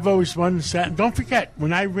 Well, I've always wanted Staten. Don't forget,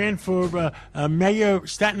 when I ran for mayor,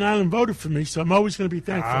 Staten Island voted for me, so I'm always going to be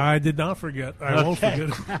thankful. I did not forget. I won't forget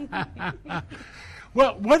it.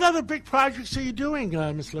 Well, what other big projects are you doing,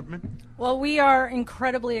 Ms. Lipman? Well, we are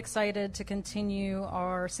incredibly excited to continue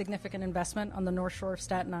our significant investment on the North Shore of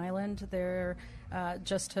Staten Island.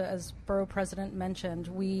 As Borough President mentioned,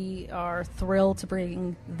 we are thrilled to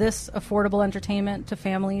bring this affordable entertainment to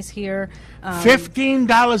families here.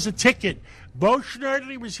 $15 a ticket. Bo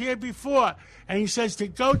Schnerdley was here before, and he says to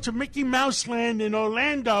go to Mickey Mouse Land in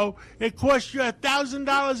Orlando, it costs you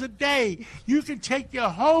 $1,000 a day. You can take your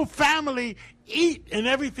whole family, eat and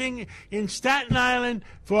everything in Staten Island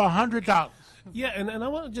for $100. Yeah, and I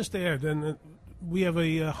want to just add, and we have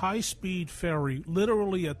a high-speed ferry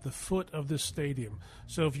literally at the foot of this stadium.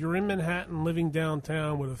 So if you're in Manhattan living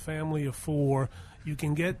downtown with a family of 4, you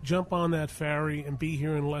can jump on that ferry and be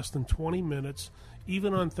here in less than 20 minutes.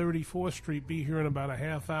 Even on 34th Street, be here in about a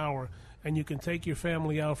half hour, and you can take your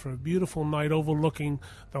family out for a beautiful night overlooking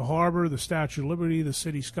the harbor, the Statue of Liberty, the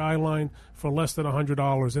city skyline for less than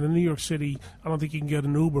 $100. And in New York City, I don't think you can get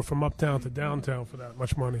an Uber from uptown to downtown for that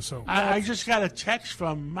much money. So I just got a text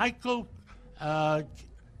from Michael. I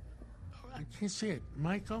can't see it.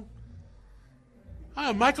 Michael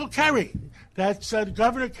Michael Kerry. That's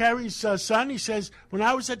Governor Kerry's son. He says, when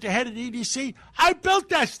I was at the head of the EDC, I built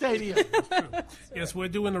that stadium. Yes, we're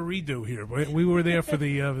doing a redo here. We were there for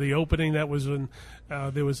the opening. That was when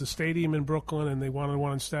there was a stadium in Brooklyn, and they wanted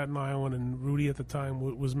one in Staten Island, and Rudy at the time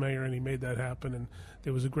was mayor, and he made that happen. And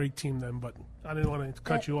there was a great team then, but I didn't want to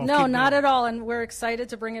cut you off. No, not at all. And we're excited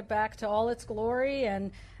to bring it back to all its glory.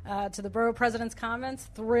 And to the borough president's comments,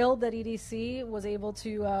 thrilled that EDC was able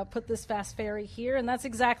to put this fast ferry here. And that's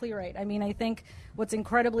exactly right. I mean, I think what's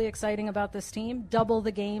incredibly exciting about this team, double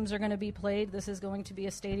the games are going to be played. This is going to be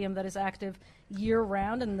a stadium that is active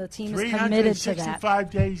year-round, and the team is committed to that. 365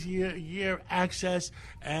 days a year access.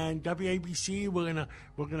 And WABC,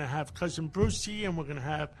 we're gonna have Cousin Brucey, and we're going to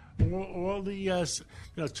have all the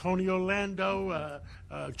Tony Orlando,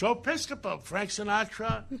 Joe Piscopo, Frank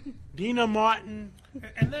Sinatra, Dina Martin,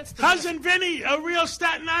 and that's Cousin Vinny, a real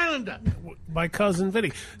Staten Islander. By Cousin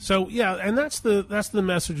Vinny. So yeah, and that's the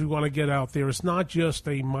message we want to get out there. It's not just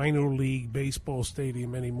a minor league baseball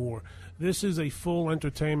stadium anymore. This is a full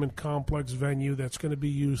entertainment complex venue that's going to be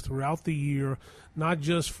used throughout the year, not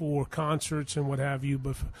just for concerts and what have you,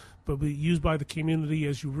 but be used by the community,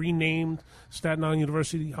 as you renamed Staten Island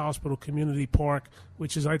University Hospital Community Park,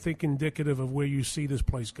 which is, I think, indicative of where you see this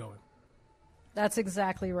place going. That's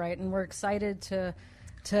exactly right, and we're excited to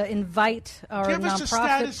invite our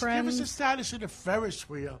nonprofit friends. Give us the status of the Ferris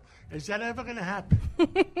wheel. Is that ever going to happen?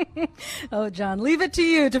 Oh, John, leave it to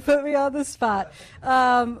you to put me on the spot.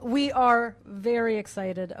 We are very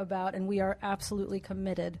excited about, and we are absolutely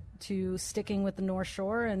committed to sticking with the North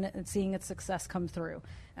Shore and seeing its success come through.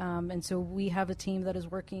 And so we have a team that is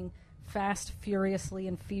working fast, furiously,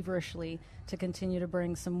 and feverishly to continue to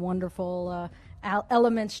bring some wonderful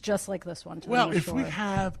elements just like this one to the North Shore. If we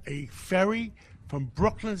have a ferry from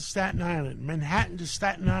Brooklyn to Staten Island, Manhattan to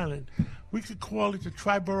Staten Island, we could call it the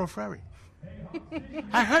Triborough Ferry.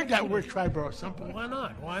 I heard that word Triborough. Something. Why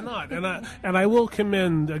not? And I will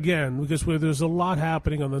commend again, because there's a lot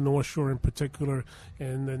happening on the North Shore in particular,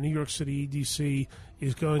 and the New York City EDC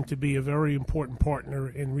is going to be a very important partner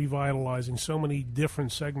in revitalizing so many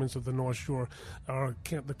different segments of the North Shore.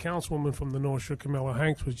 The councilwoman from the North Shore, Camilla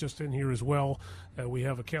Hanks, was just in here as well. We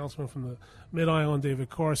have a councilman from the Mid-Island, David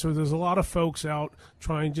Carr. So there's a lot of folks out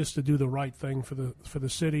trying just to do the right thing for the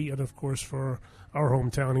city and, of course, for our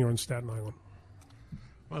hometown here in Staten Island.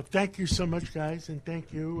 Well, thank you so much, guys, and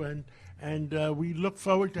thank you. And we look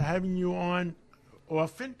forward to having you on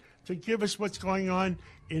often to give us what's going on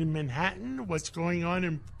in Manhattan, what's going on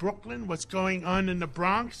in Brooklyn, what's going on in the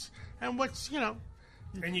Bronx, and what's,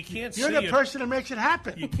 And you can't see it. You're the it. person that makes it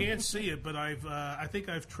happen. You can't see it, but I think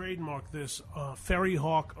I've trademarked this Ferry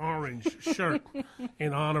Hawk orange shirt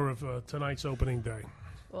in honor of tonight's opening day.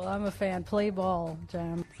 Well, I'm a fan. Play ball,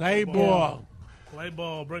 John. Play ball. Play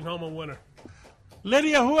ball. Bring home a winner.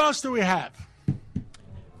 Lydia, who else do we have?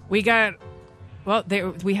 We got,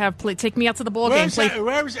 we have Take Me Out to the Ball Game.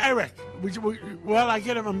 Where's Eric?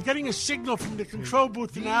 I'm getting a signal from the control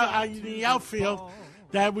booth in the outfield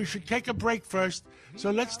that we should take a break first.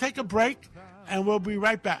 So let's take a break, and we'll be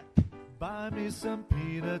right back. Buy me some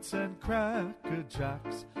peanuts and Cracker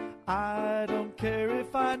Jacks. I don't care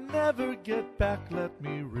if I never get back. Let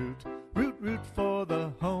me root for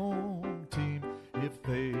the home team. If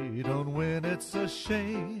they don't win, it's a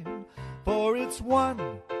shame. For it's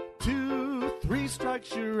 1, 2, 3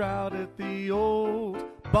 strikes, you're out at the old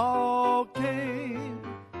ball game.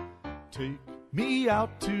 Take me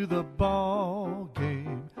out to the ball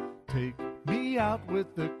game. Take me out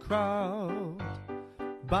with the crowd.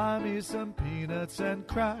 Buy me some peanuts and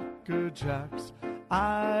Cracker Jacks.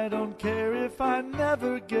 I don't care if I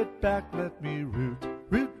never get back. Let me root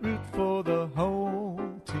for the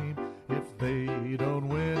home team. If they don't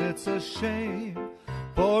win, it's a shame.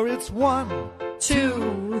 For it's 1,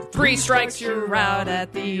 2, 3 strikes, you're out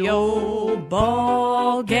at the old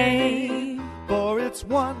ball game. For it's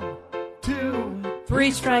 1, 2,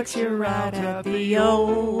 3 strikes, you're out at the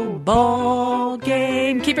old ball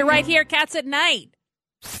game. Keep it right here, Cats at Night.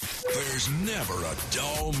 There's never a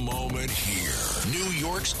dull moment here. New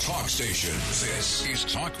York's talk station. This is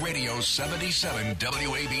Talk Radio 77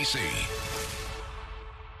 WABC.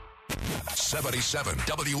 77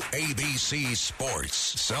 WABC Sports,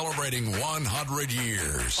 celebrating 100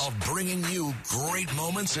 years of bringing you great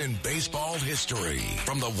moments in baseball history.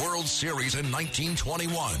 From the World Series in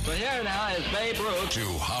 1921. So here now is Babe Ruth. To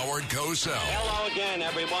Howard Cosell. Hello again,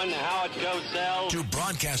 everyone. Howard Cosell. To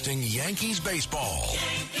broadcasting Yankees baseball.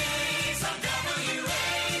 Yankees on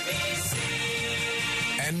WABC.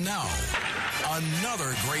 And now,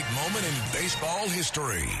 another great moment in baseball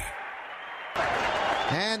history.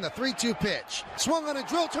 And the 3-2 pitch. Swung on a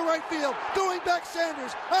drill to right field. Going back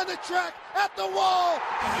Sanders on the track at the wall.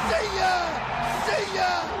 See ya! See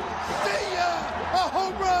ya! See ya! A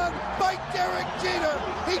home run by Derek Jeter.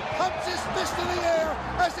 He pumps his fist in the air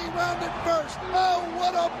as he rounded first. Oh,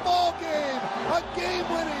 what a ball game! A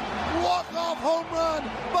game-winning walk-off home run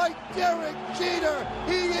by Derek Jeter.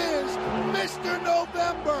 He is Mr.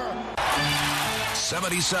 November.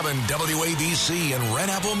 77 WABC and Red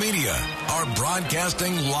Apple Media are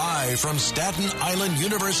broadcasting live from Staten Island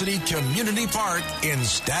University Community Park in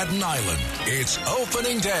Staten Island. It's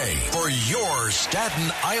opening day for your Staten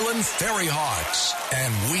Island Ferry Hawks,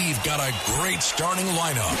 and we've got a great starting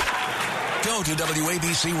lineup. Go to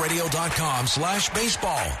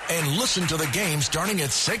WABCRadio.com/baseball and listen to the game starting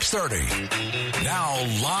at 6:30. Now,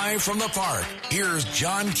 live from the park, here's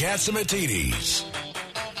John Catsimatidis.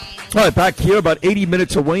 All right, back here about 80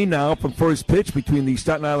 minutes away now from first pitch between the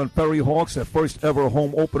Staten Island Ferry Hawks, their first ever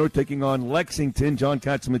home opener, taking on Lexington. John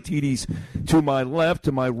Catsimatidis to my left.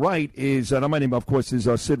 To my right is, my name, of course, is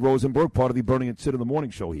Sid Rosenberg, part of the Bernie and Sid in the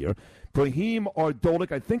Morning Show here. Brahim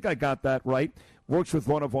Ardolik, I think I got that right, works with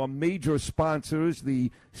one of our major sponsors, the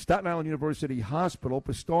Staten Island University Hospital.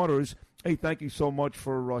 For starters, hey, thank you so much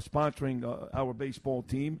for sponsoring our baseball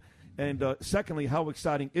team. And secondly, how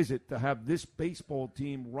exciting is it to have this baseball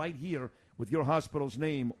team right here with your hospital's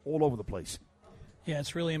name all over the place? Yeah,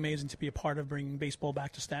 it's really amazing to be a part of bringing baseball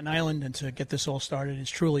back to Staten Island and to get this all started. It's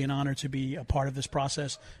truly an honor to be a part of this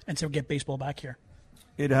process and to get baseball back here.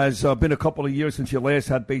 It has been a couple of years since you last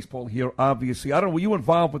had baseball here, obviously. I don't know, were you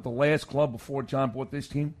involved with the last club before John bought this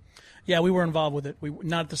team? Yeah, we were involved with it. We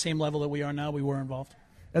not at the same level that we are now. We were involved.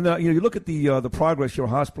 And you look at the progress your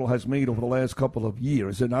hospital has made over the last couple of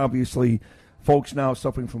years, and obviously folks now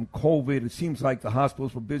suffering from COVID. It seems like the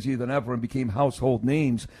hospitals were busier than ever and became household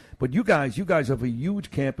names. But you guys have a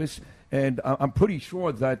huge campus, and I'm pretty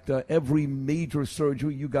sure that every major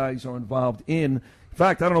surgery you guys are involved in. In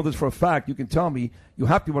fact, I don't know this for a fact. You can tell me you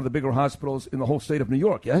have to be one of the bigger hospitals in the whole state of New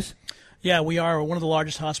York, yes? Yeah, we are one of the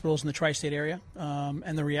largest hospitals in the tri-state area,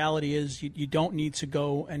 and the reality is you don't need to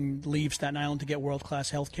go and leave Staten Island to get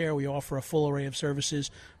world-class health care. We offer a full array of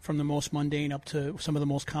services from the most mundane up to some of the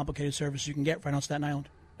most complicated services you can get right on Staten Island.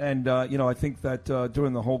 And, I think that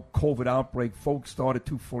during the whole COVID outbreak, folks started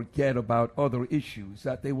to forget about other issues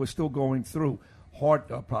that they were still going through. Heart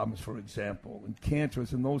problems, for example, and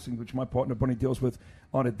cancers and those things, which my partner Bernie deals with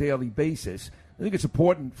on a daily basis. I think it's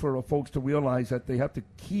important for folks to realize that they have to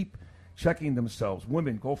keep checking themselves.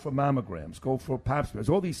 Women, go for mammograms, go for pap smears,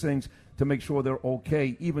 all these things to make sure they're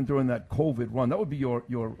okay, even during that COVID run. That would be your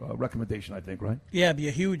recommendation, I think, right? Yeah, it'd be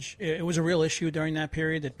it was a real issue during that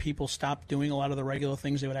period that people stopped doing a lot of the regular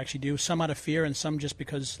things they would actually do, some out of fear and some just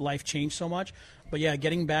because life changed so much. But yeah,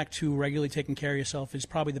 getting back to regularly taking care of yourself is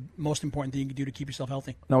probably the most important thing you can do to keep yourself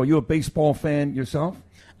healthy. Now, are you a baseball fan yourself?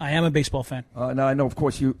 I am a baseball fan. Now, I know, of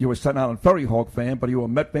course, you're a Staten Island Ferry Hawk fan, but are you a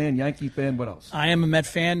Met fan, Yankee fan, what else? I am a Met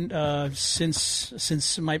fan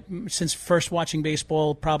since first watching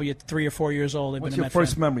baseball, probably at 3 or 4 years old. What's your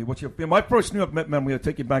first memory? My first New York Met memory, I'll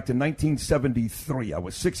take you back to 1973. I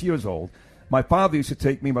was 6 years old. My father used to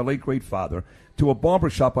take me, my late great father, to a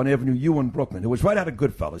barbershop on Avenue U in Brooklyn. It was right out of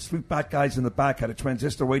Goodfellas. 3 fat guys in the back had a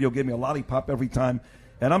transistor radio, gave me a lollipop every time.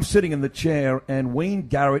 And I'm sitting in the chair, and Wayne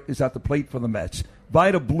Garrett is at the plate for the Mets.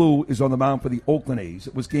 Vida Blue is on the mound for the Oakland A's.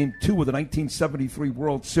 It was Game 2 of the 1973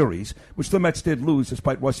 World Series, which the Mets did lose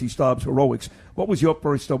despite Rusty Staub's heroics. What is your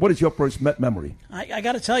first Met memory? I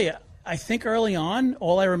got to tell you, I think early on,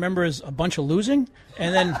 all I remember is a bunch of losing,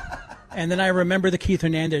 and then I remember the Keith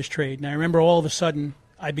Hernandez trade. And I remember all of a sudden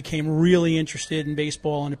I became really interested in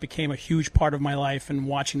baseball, and it became a huge part of my life, and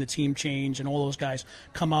watching the team change and all those guys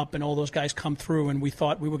come up and all those guys come through, and we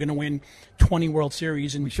thought we were going to win 20 World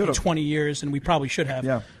Series in 20 years, and we probably should have.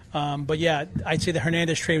 Yeah. But yeah, I'd say the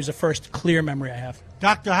Hernandez trade was the first clear memory I have.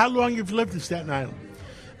 Doctor, how long you've lived in Staten Island?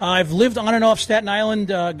 I've lived on and off Staten Island,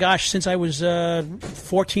 since I was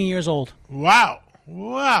 14 years old. Wow.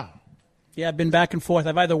 Yeah, I've been back and forth.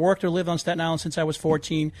 I've either worked or lived on Staten Island since I was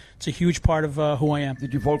 14. It's a huge part of who I am.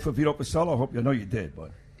 Did you vote for Vito Pacello? I know you did,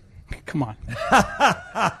 but... Come on.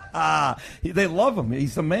 They love him.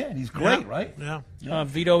 He's the man. He's great, right? Yeah.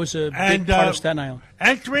 Vito is a big part of Staten Island.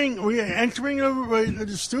 We're entering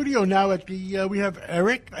the studio now. We have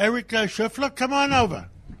Eric Scheffler. Come on over.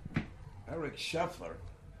 Eric Scheffler.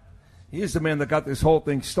 He is the man that got this whole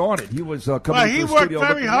thing started. He was coming to the studio. He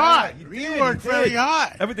worked very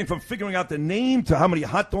hard. Everything from figuring out the name to how many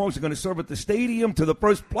hot dogs are going to serve at the stadium to the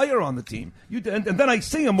first player on the team. And then I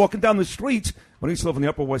see him walking down the streets when he used to live on the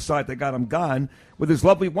Upper West Side. They got him gone with his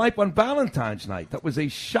lovely wife on Valentine's night. That was a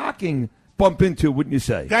shocking bump into, wouldn't you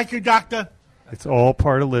say? Thank you, Doctor. It's all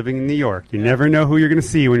part of living in New York. You never know who you're going to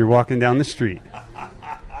see when you're walking down the street.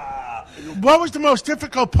 What was the most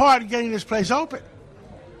difficult part of getting this place open?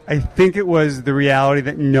 I think it was the reality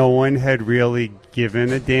that no one had really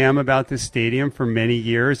given a damn about this stadium for many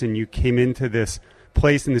years, and you came into this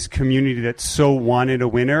place in this community that so wanted a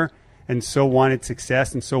winner and so wanted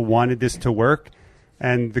success and so wanted this to work.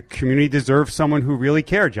 And the community deserves someone who really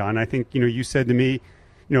cared, John. I think, you said to me,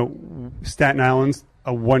 Staten Island's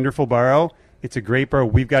a wonderful borough. It's a great borough.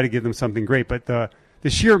 We've got to give them something great. But the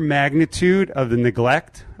sheer magnitude of the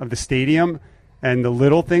neglect of the stadium and the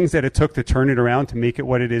little things that it took to turn it around to make it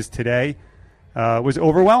what it is today was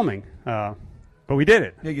overwhelming. But we did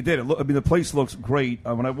it. Yeah, you did it. Look, I mean, the place looks great.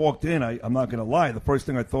 When I walked in, I'm not going to lie, the first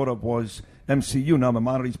thing I thought of was MCU, now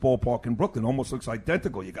Maimonides Ballpark in Brooklyn. Almost looks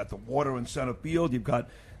identical. You got the water in center field. You've got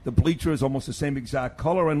the bleachers almost the same exact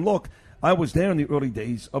color. And look, I was there in the early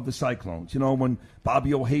days of the Cyclones, when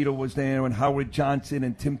Bobby Ojeda was there and Howard Johnson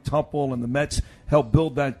and Tim Tupple and the Mets helped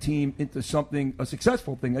build that team into something, a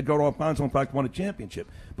successful thing. Edgar Alfonso, in fact, won a championship.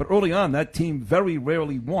 But early on, that team very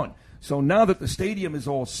rarely won. So now that the stadium is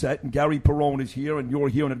all set and Gary Perone is here and you're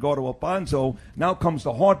here and Edgardo Alfonso, now comes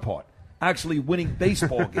the hard part, actually winning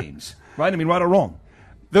baseball games, right? I mean, right or wrong?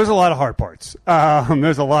 There's a lot of hard parts.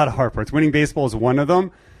 There's a lot of hard parts. Winning baseball is one of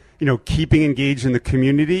them. Keeping engaged in the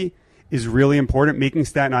community is really important, making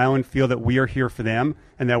Staten Island feel that we are here for them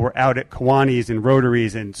and that we're out at Kiwanis and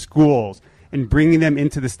Rotaries and schools and bringing them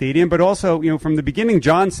into the stadium. But also, from the beginning,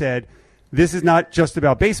 John said, this is not just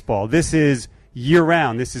about baseball. This is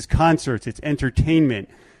year-round. This is concerts. It's entertainment.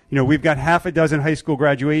 We've got half a dozen high school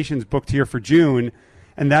graduations booked here for June,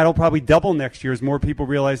 and that'll probably double next year as more people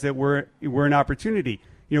realize that we're an opportunity.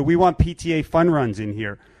 We want PTA fun runs in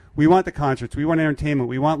here. We want the concerts. We want entertainment.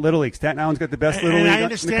 We want Little League. Staten Island's got the best Little League in the country. And I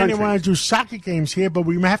understand they want to do soccer games here, but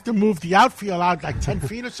we have to move the outfield out like 10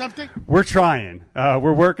 feet or something? We're trying.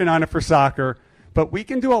 We're working on it for soccer. But we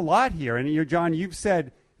can do a lot here. And, John, you've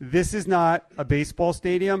said this is not a baseball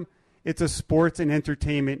stadium. It's a sports and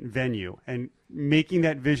entertainment venue. And making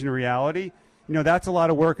that vision a reality, that's a lot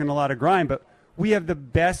of work and a lot of grind. But we have the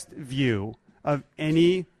best view of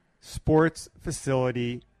any sports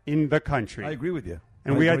facility in the country. I agree with you.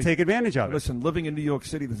 And we got to take advantage of it. Listen, living in New York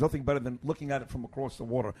City, there's nothing better than looking at it from across the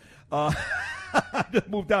water. I just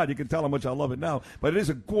moved out. You can tell how much I love it now. But it is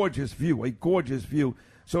a gorgeous view, a gorgeous view.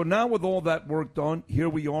 So now with all that work done, here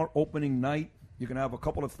we are, opening night. You can have a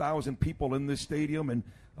couple of thousand people in this stadium and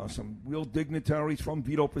some real dignitaries from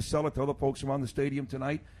Vito Pasella to other folks around the stadium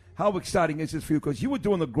tonight. How exciting is this for you? Because you were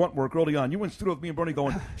doing the grunt work early on. You went in studio with me and Bernie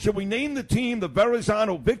going, should we name the team the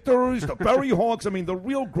Verrazano Victors, the Berry Hawks? I mean, the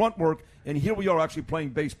real grunt work. And here we are actually playing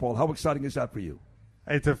baseball. How exciting is that for you?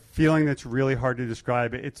 It's a feeling that's really hard to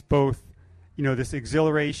describe. It's both, this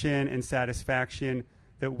exhilaration and satisfaction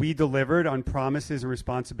that we delivered on promises and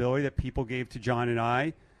responsibility that people gave to John and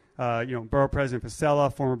I. Borough President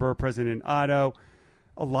Pasella, former Borough President Otto.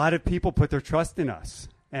 A lot of people put their trust in us.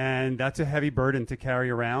 And that's a heavy burden to carry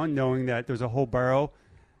around, knowing that there's a whole borough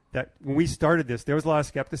that when we started this, there was a lot of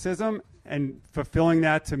skepticism, and fulfilling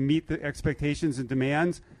that to meet the expectations and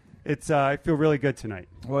demands, I feel really good tonight.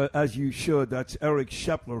 Well, as you should. That's Eric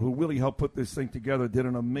Shepler, who really helped put this thing together, did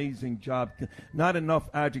an amazing job. Not enough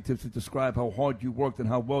adjectives to describe how hard you worked and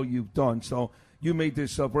how well you've done. So you made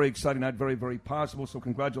this very exciting night, very, very possible. So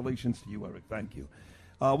congratulations to you, Eric. Thank you.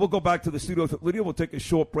 We'll go back to the studios with Lydia. We'll take a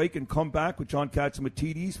short break and come back with John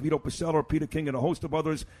Catsimatidis, Vito Pasella, Peter King, and a host of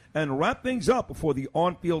others, and wrap things up before the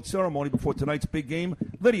on-field ceremony before tonight's big game.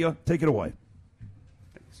 Lydia, take it away.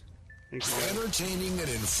 Entertaining and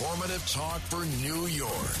informative talk for New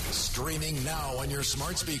York. Streaming now on your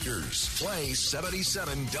smart speakers. Play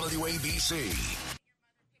 77 WABC.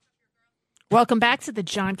 Welcome back to the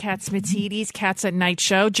John Catsimatidis Cats at Night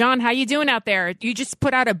show. John, how you doing out there? You just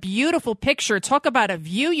put out a beautiful picture. Talk about a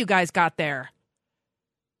view you guys got there.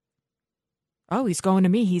 Oh, he's going to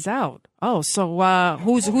me. He's out. Oh, so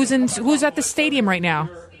who's at the stadium right now?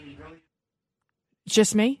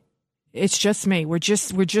 Just me? It's just me. We're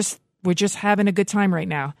just having a good time right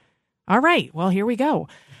now. All right. Well, here we go.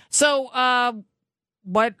 So,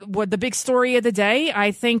 what the big story of the day, I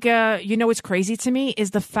think, what's crazy to me is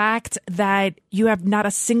the fact that you have not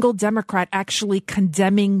a single Democrat actually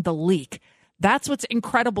condemning the leak. That's what's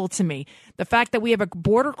incredible to me. The fact that we have a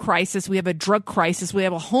border crisis, we have a drug crisis, we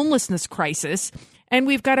have a homelessness crisis, and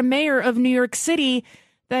we've got a mayor of New York City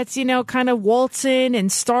that's, kind of waltzing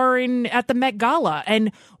and starring at the Met Gala.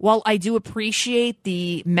 And while I do appreciate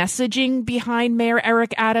the messaging behind Mayor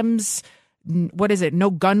Eric Adams' no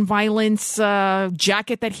gun violence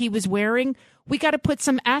jacket that he was wearing, we got to put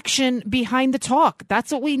some action behind the talk. That's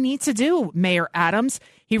what we need to do, Mayor Adams.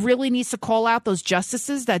 He really needs to call out those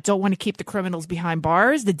justices that don't want to keep the criminals behind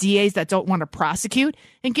bars, the DAs that don't want to prosecute,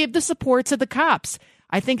 and give the support to the cops.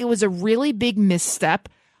 I think it was a really big misstep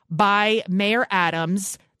by Mayor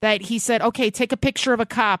Adams that he said, okay, take a picture of a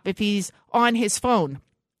cop if he's on his phone.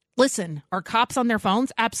 Listen, are cops on their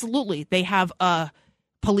phones? Absolutely. They have a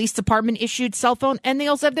police department issued cell phone, and they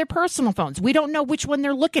also have their personal phones. We don't know which one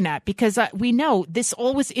they're looking at because we know this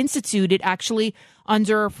all was instituted actually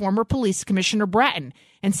under former police commissioner Bratton.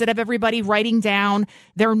 Instead of everybody writing down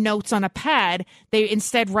their notes on a pad, they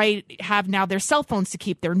instead have now their cell phones to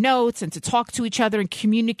keep their notes and to talk to each other and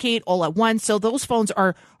communicate all at once. So those phones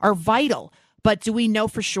are vital. But do we know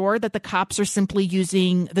for sure that the cops are simply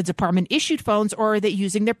using the department issued phones, or are they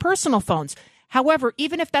using their personal phones? However,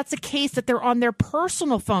 even if that's the case that they're on their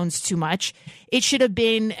personal phones too much, it should have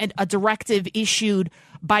been a directive issued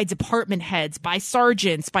by department heads, by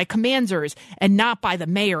sergeants, by commanders, and not by the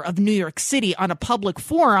mayor of New York City on a public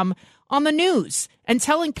forum on the news and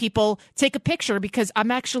telling people, take a picture, because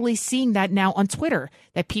I'm actually seeing that now on Twitter,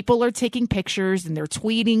 that people are taking pictures and they're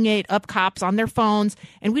tweeting it up cops on their phones,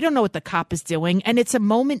 and we don't know what the cop is doing. And it's a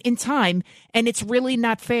moment in time, and it's really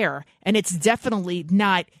not fair. And it's definitely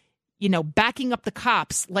not, backing up the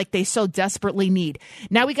cops like they so desperately need.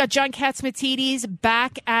 Now we got John Catsimatidis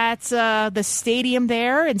back at the stadium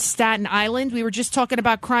there in Staten Island. We were just talking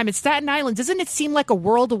about crime in Staten Island. Doesn't it seem like a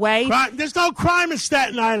world away? There's no crime in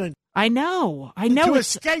Staten Island. I know. To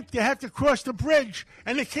escape, they have to cross the bridge,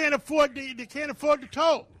 and they can't afford the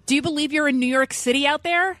toll. Do you believe you're in New York City out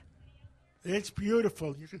there? It's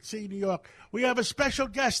beautiful. You can see New York. We have a special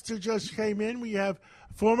guest who just came in. We have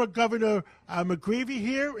former Governor McGreevey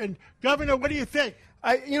here. And, Governor, what do you think?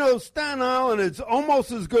 Staten Island is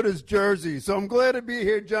almost as good as Jersey. So I'm glad to be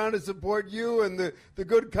here, John, to support you and the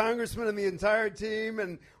good congressman and the entire team.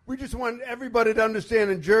 And we just want everybody to understand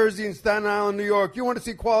in Jersey and Staten Island, New York, you want to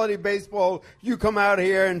see quality baseball, you come out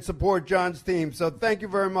here and support John's team. So thank you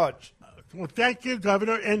very much. Well, thank you,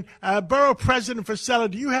 Governor. And Borough President Vasella,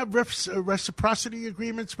 do you have reciprocity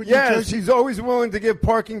agreements with New Jersey? Yes, he's always willing to give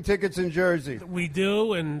parking tickets in Jersey. We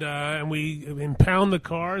do, and we impound the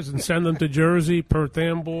cars and send them to Jersey, Perth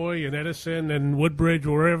Amboy and Edison and Woodbridge,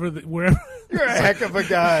 wherever. You're a heck of a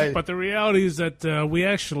guy. But the reality is that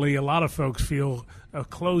a lot of folks feel a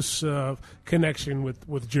close connection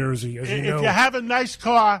with Jersey. As you know. If you have a nice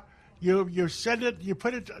car, you send it, you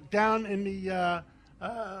put it down in the.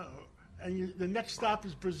 And the next stop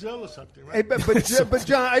is Brazil or something, right? Hey, but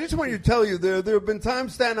John, I just want you to tell you, there have been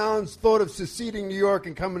times Staten Island's thought of seceding New York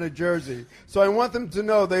and coming to Jersey. So I want them to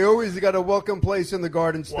know they always got a welcome place in the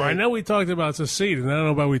Garden State. Well, I know we talked about seceding. I don't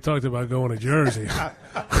know about we talked about going to Jersey.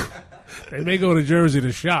 They may go to Jersey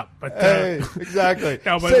to shop. But hey, exactly.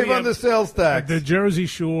 Save on the sales tax. The Jersey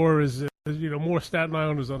Shore is... more Staten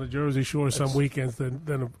Islanders on the Jersey Shore some weekends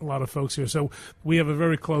than a lot of folks here. So we have a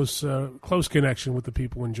very close connection with the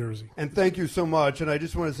people in Jersey. And thank you so much. And I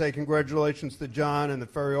just want to say congratulations to John and the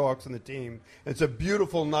Ferry Hawks and the team. It's a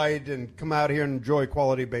beautiful night, and come out here and enjoy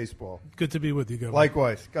quality baseball. Good to be with you, Governor.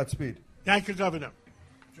 Likewise. Godspeed. Thank you, Governor.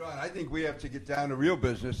 John, I think we have to get down to real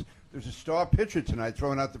business. There's a star pitcher tonight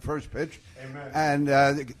throwing out the first pitch. Amen. And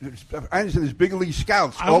I understand there's big league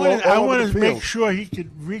scouts I all over want the to field. make sure he could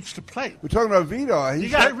reach the plate. We're talking about Vito. You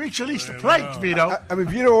got to reach at least the plate, Vito. I mean,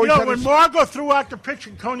 Vito always had when Margot threw out the pitch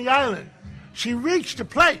in Coney Island, she reached the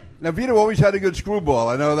plate. Now, Vito always had a good screwball.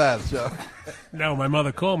 I know that. So. No, my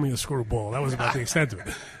mother called me a screwball. That was about the extent of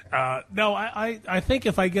it. No, I think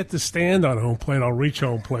if I get to stand on home plate, I'll reach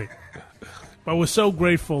home plate. But we're so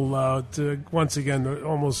grateful to once again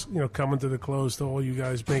almost coming to the close to all you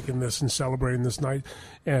guys making this and celebrating this night.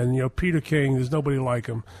 And Peter King, there's nobody like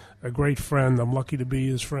him. A great friend. I'm lucky to be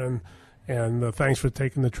his friend. And thanks for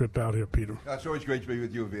taking the trip out here, Peter. It's always great to be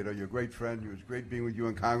with you, Vito. You're a great friend. It was great being with you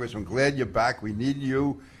in Congress. I'm glad you're back. We need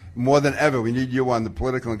you. More than ever, we need you on the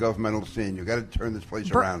political and governmental scene. You've got to turn this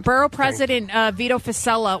place around. Borough President Vito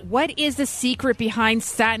Vasella, what is the secret behind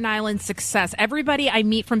Staten Island's success? Everybody I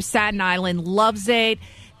meet from Staten Island loves it.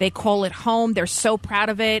 They call it home. They're so proud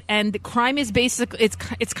of it. And the crime is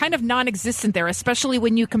it's kind of non-existent there, especially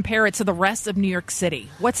when you compare it to the rest of New York City.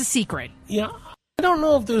 What's the secret? Yeah, I don't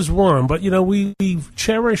know if there's one, but, we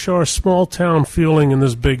cherish our small-town feeling in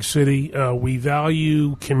this big city. We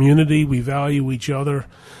value community. We value each other.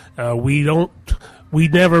 We don't We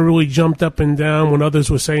never really jumped up and down when others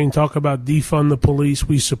were saying, talk about defund the police.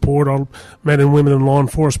 We support our men and women in law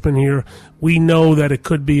enforcement here. We know that it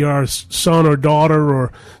could be our son or daughter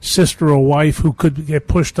or sister or wife who could get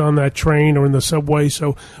pushed on that train or in the subway.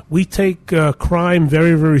 So we take crime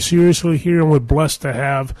very, very seriously here, and we're blessed to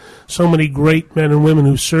have so many great men and women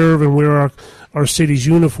who serve and wear our city's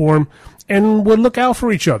uniform. And we'll look out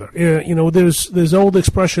for each other. There's old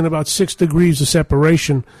expression about 6 degrees of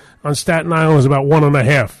separation. On Staten Island is about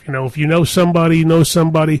 1.5. If you know somebody, you know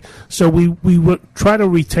somebody. So we try to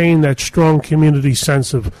retain that strong community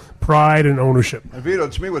sense of pride and ownership. And Vito,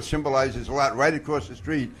 to me, what symbolizes a lot right across the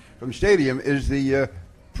street from Stadium is the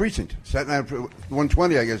precinct. Staten Island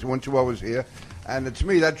 120, I guess, 120 is here. And to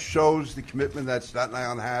me, that shows the commitment that Staten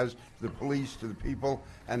Island has to the police, to the people,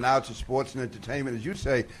 and now to sports and entertainment. As you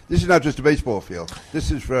say, this is not just a baseball field.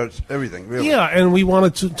 This is for everything, really. Yeah, and we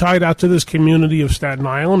wanted to tie it out to this community of Staten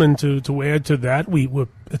Island, and to add to that,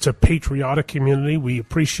 it's a patriotic community. We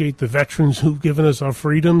appreciate the veterans who've given us our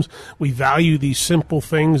freedoms. We value these simple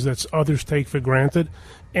things that others take for granted.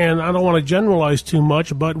 And I don't want to generalize too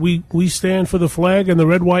much, but we stand for the flag and the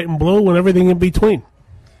red, white, and blue and everything in between.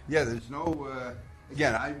 Yeah, there's no...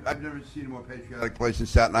 Again, I've never seen a more patriotic place in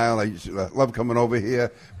Staten Island. I used to love coming over here,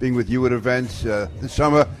 being with you at events this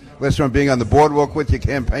summer. Last time being on the boardwalk with you,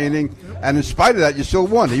 campaigning. And in spite of that, you still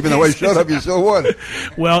won. Even though I showed up, you still won.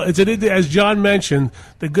 Well, as John mentioned,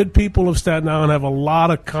 the good people of Staten Island have a lot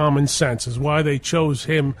of common sense. Is why they chose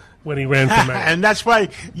him when he ran for mayor. And that's why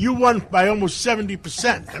you won by almost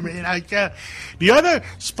 70%. I mean, the other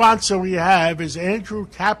sponsor we have is Andrew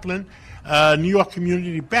Kaplan, New York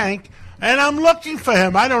Community Bank. And I'm looking for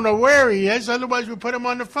him. I don't know where he is. Otherwise, we put him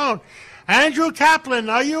on the phone. Andrew Kaplan,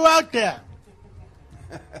 are you out there?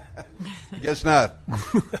 Guess not.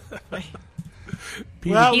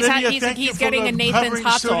 Well, he's getting a Nathan's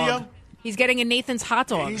hot dog. He's getting a Nathan's hot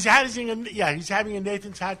dog. He's having a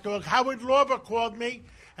Nathan's hot dog. Howard Lorber called me,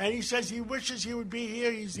 and he says he wishes he would be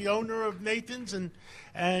here. He's the owner of Nathan's,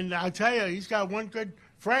 and I'll tell you, he's got one good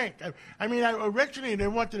Frank. I mean, originally they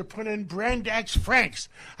wanted to put in Brand X Franks.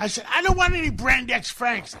 I said, I don't want any Brand X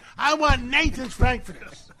Franks. I want Nathan's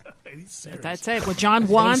Frankfurters. That's it. What John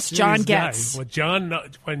wants, John gets.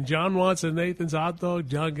 When John wants a Nathan's hot dog,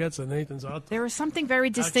 John gets a Nathan's hot dog. There is something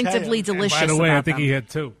very distinctively delicious by the way, about I think them. he had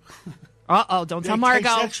 2. Uh-oh, don't tell Margo.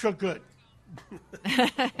 Tastes extra good.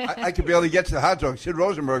 I could barely get to the hot dog. Sid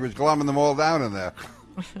Rosenberg was glomming them all down in there.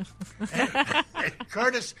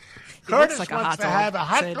 Curtis like wants to have a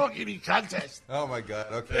hot dog eating contest. Oh, my God.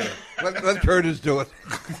 Okay. Let Curtis do it.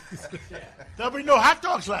 There'll be no hot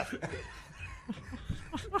dogs left.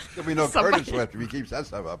 There'll be no Curtis left if he keeps that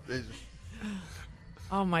stuff up. Jesus.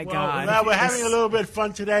 Oh, my God. Well, we're having a little bit of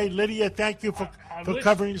fun today. Lydia, thank you for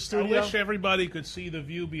covering the studio. I wish everybody could see the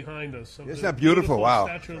view behind us. Isn't that beautiful? Wow.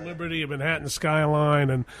 Statue of Liberty, a Manhattan skyline,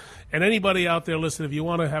 and anybody out there listening, if you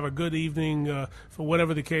want to have a good evening for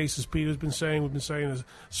whatever the case, as Peter's been saying, we've been saying, is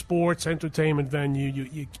sports, entertainment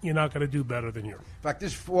venue, you're not going to do better than here. In fact,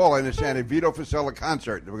 this fall, I understand, a Vito Fasella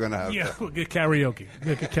concert that we're going to have. Yeah, we'll get karaoke.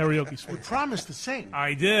 We'll get karaoke. We promised to sing.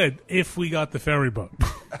 I did, if we got the ferry boat.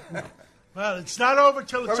 Well, it's not over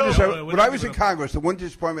till it's over. When I was in Congress, the one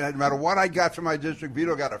disappointment had, no matter what I got from my district,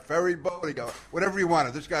 Vito got a ferry boat. He got whatever he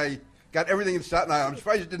wanted. This guy got everything in Staten Island. I'm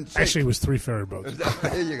surprised it didn't sink. Actually, it was 3 ferry boats.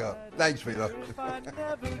 There you go. Thanks, Vito. If I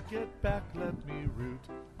never get back, let me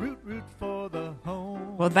root for the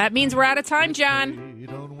home. Well, that means we're out of time, John.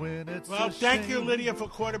 Well, thank you, Lydia, for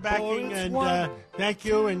quarterbacking, and thank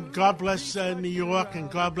you, and God bless New York, and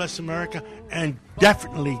God bless America, and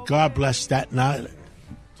definitely God bless Staten Island.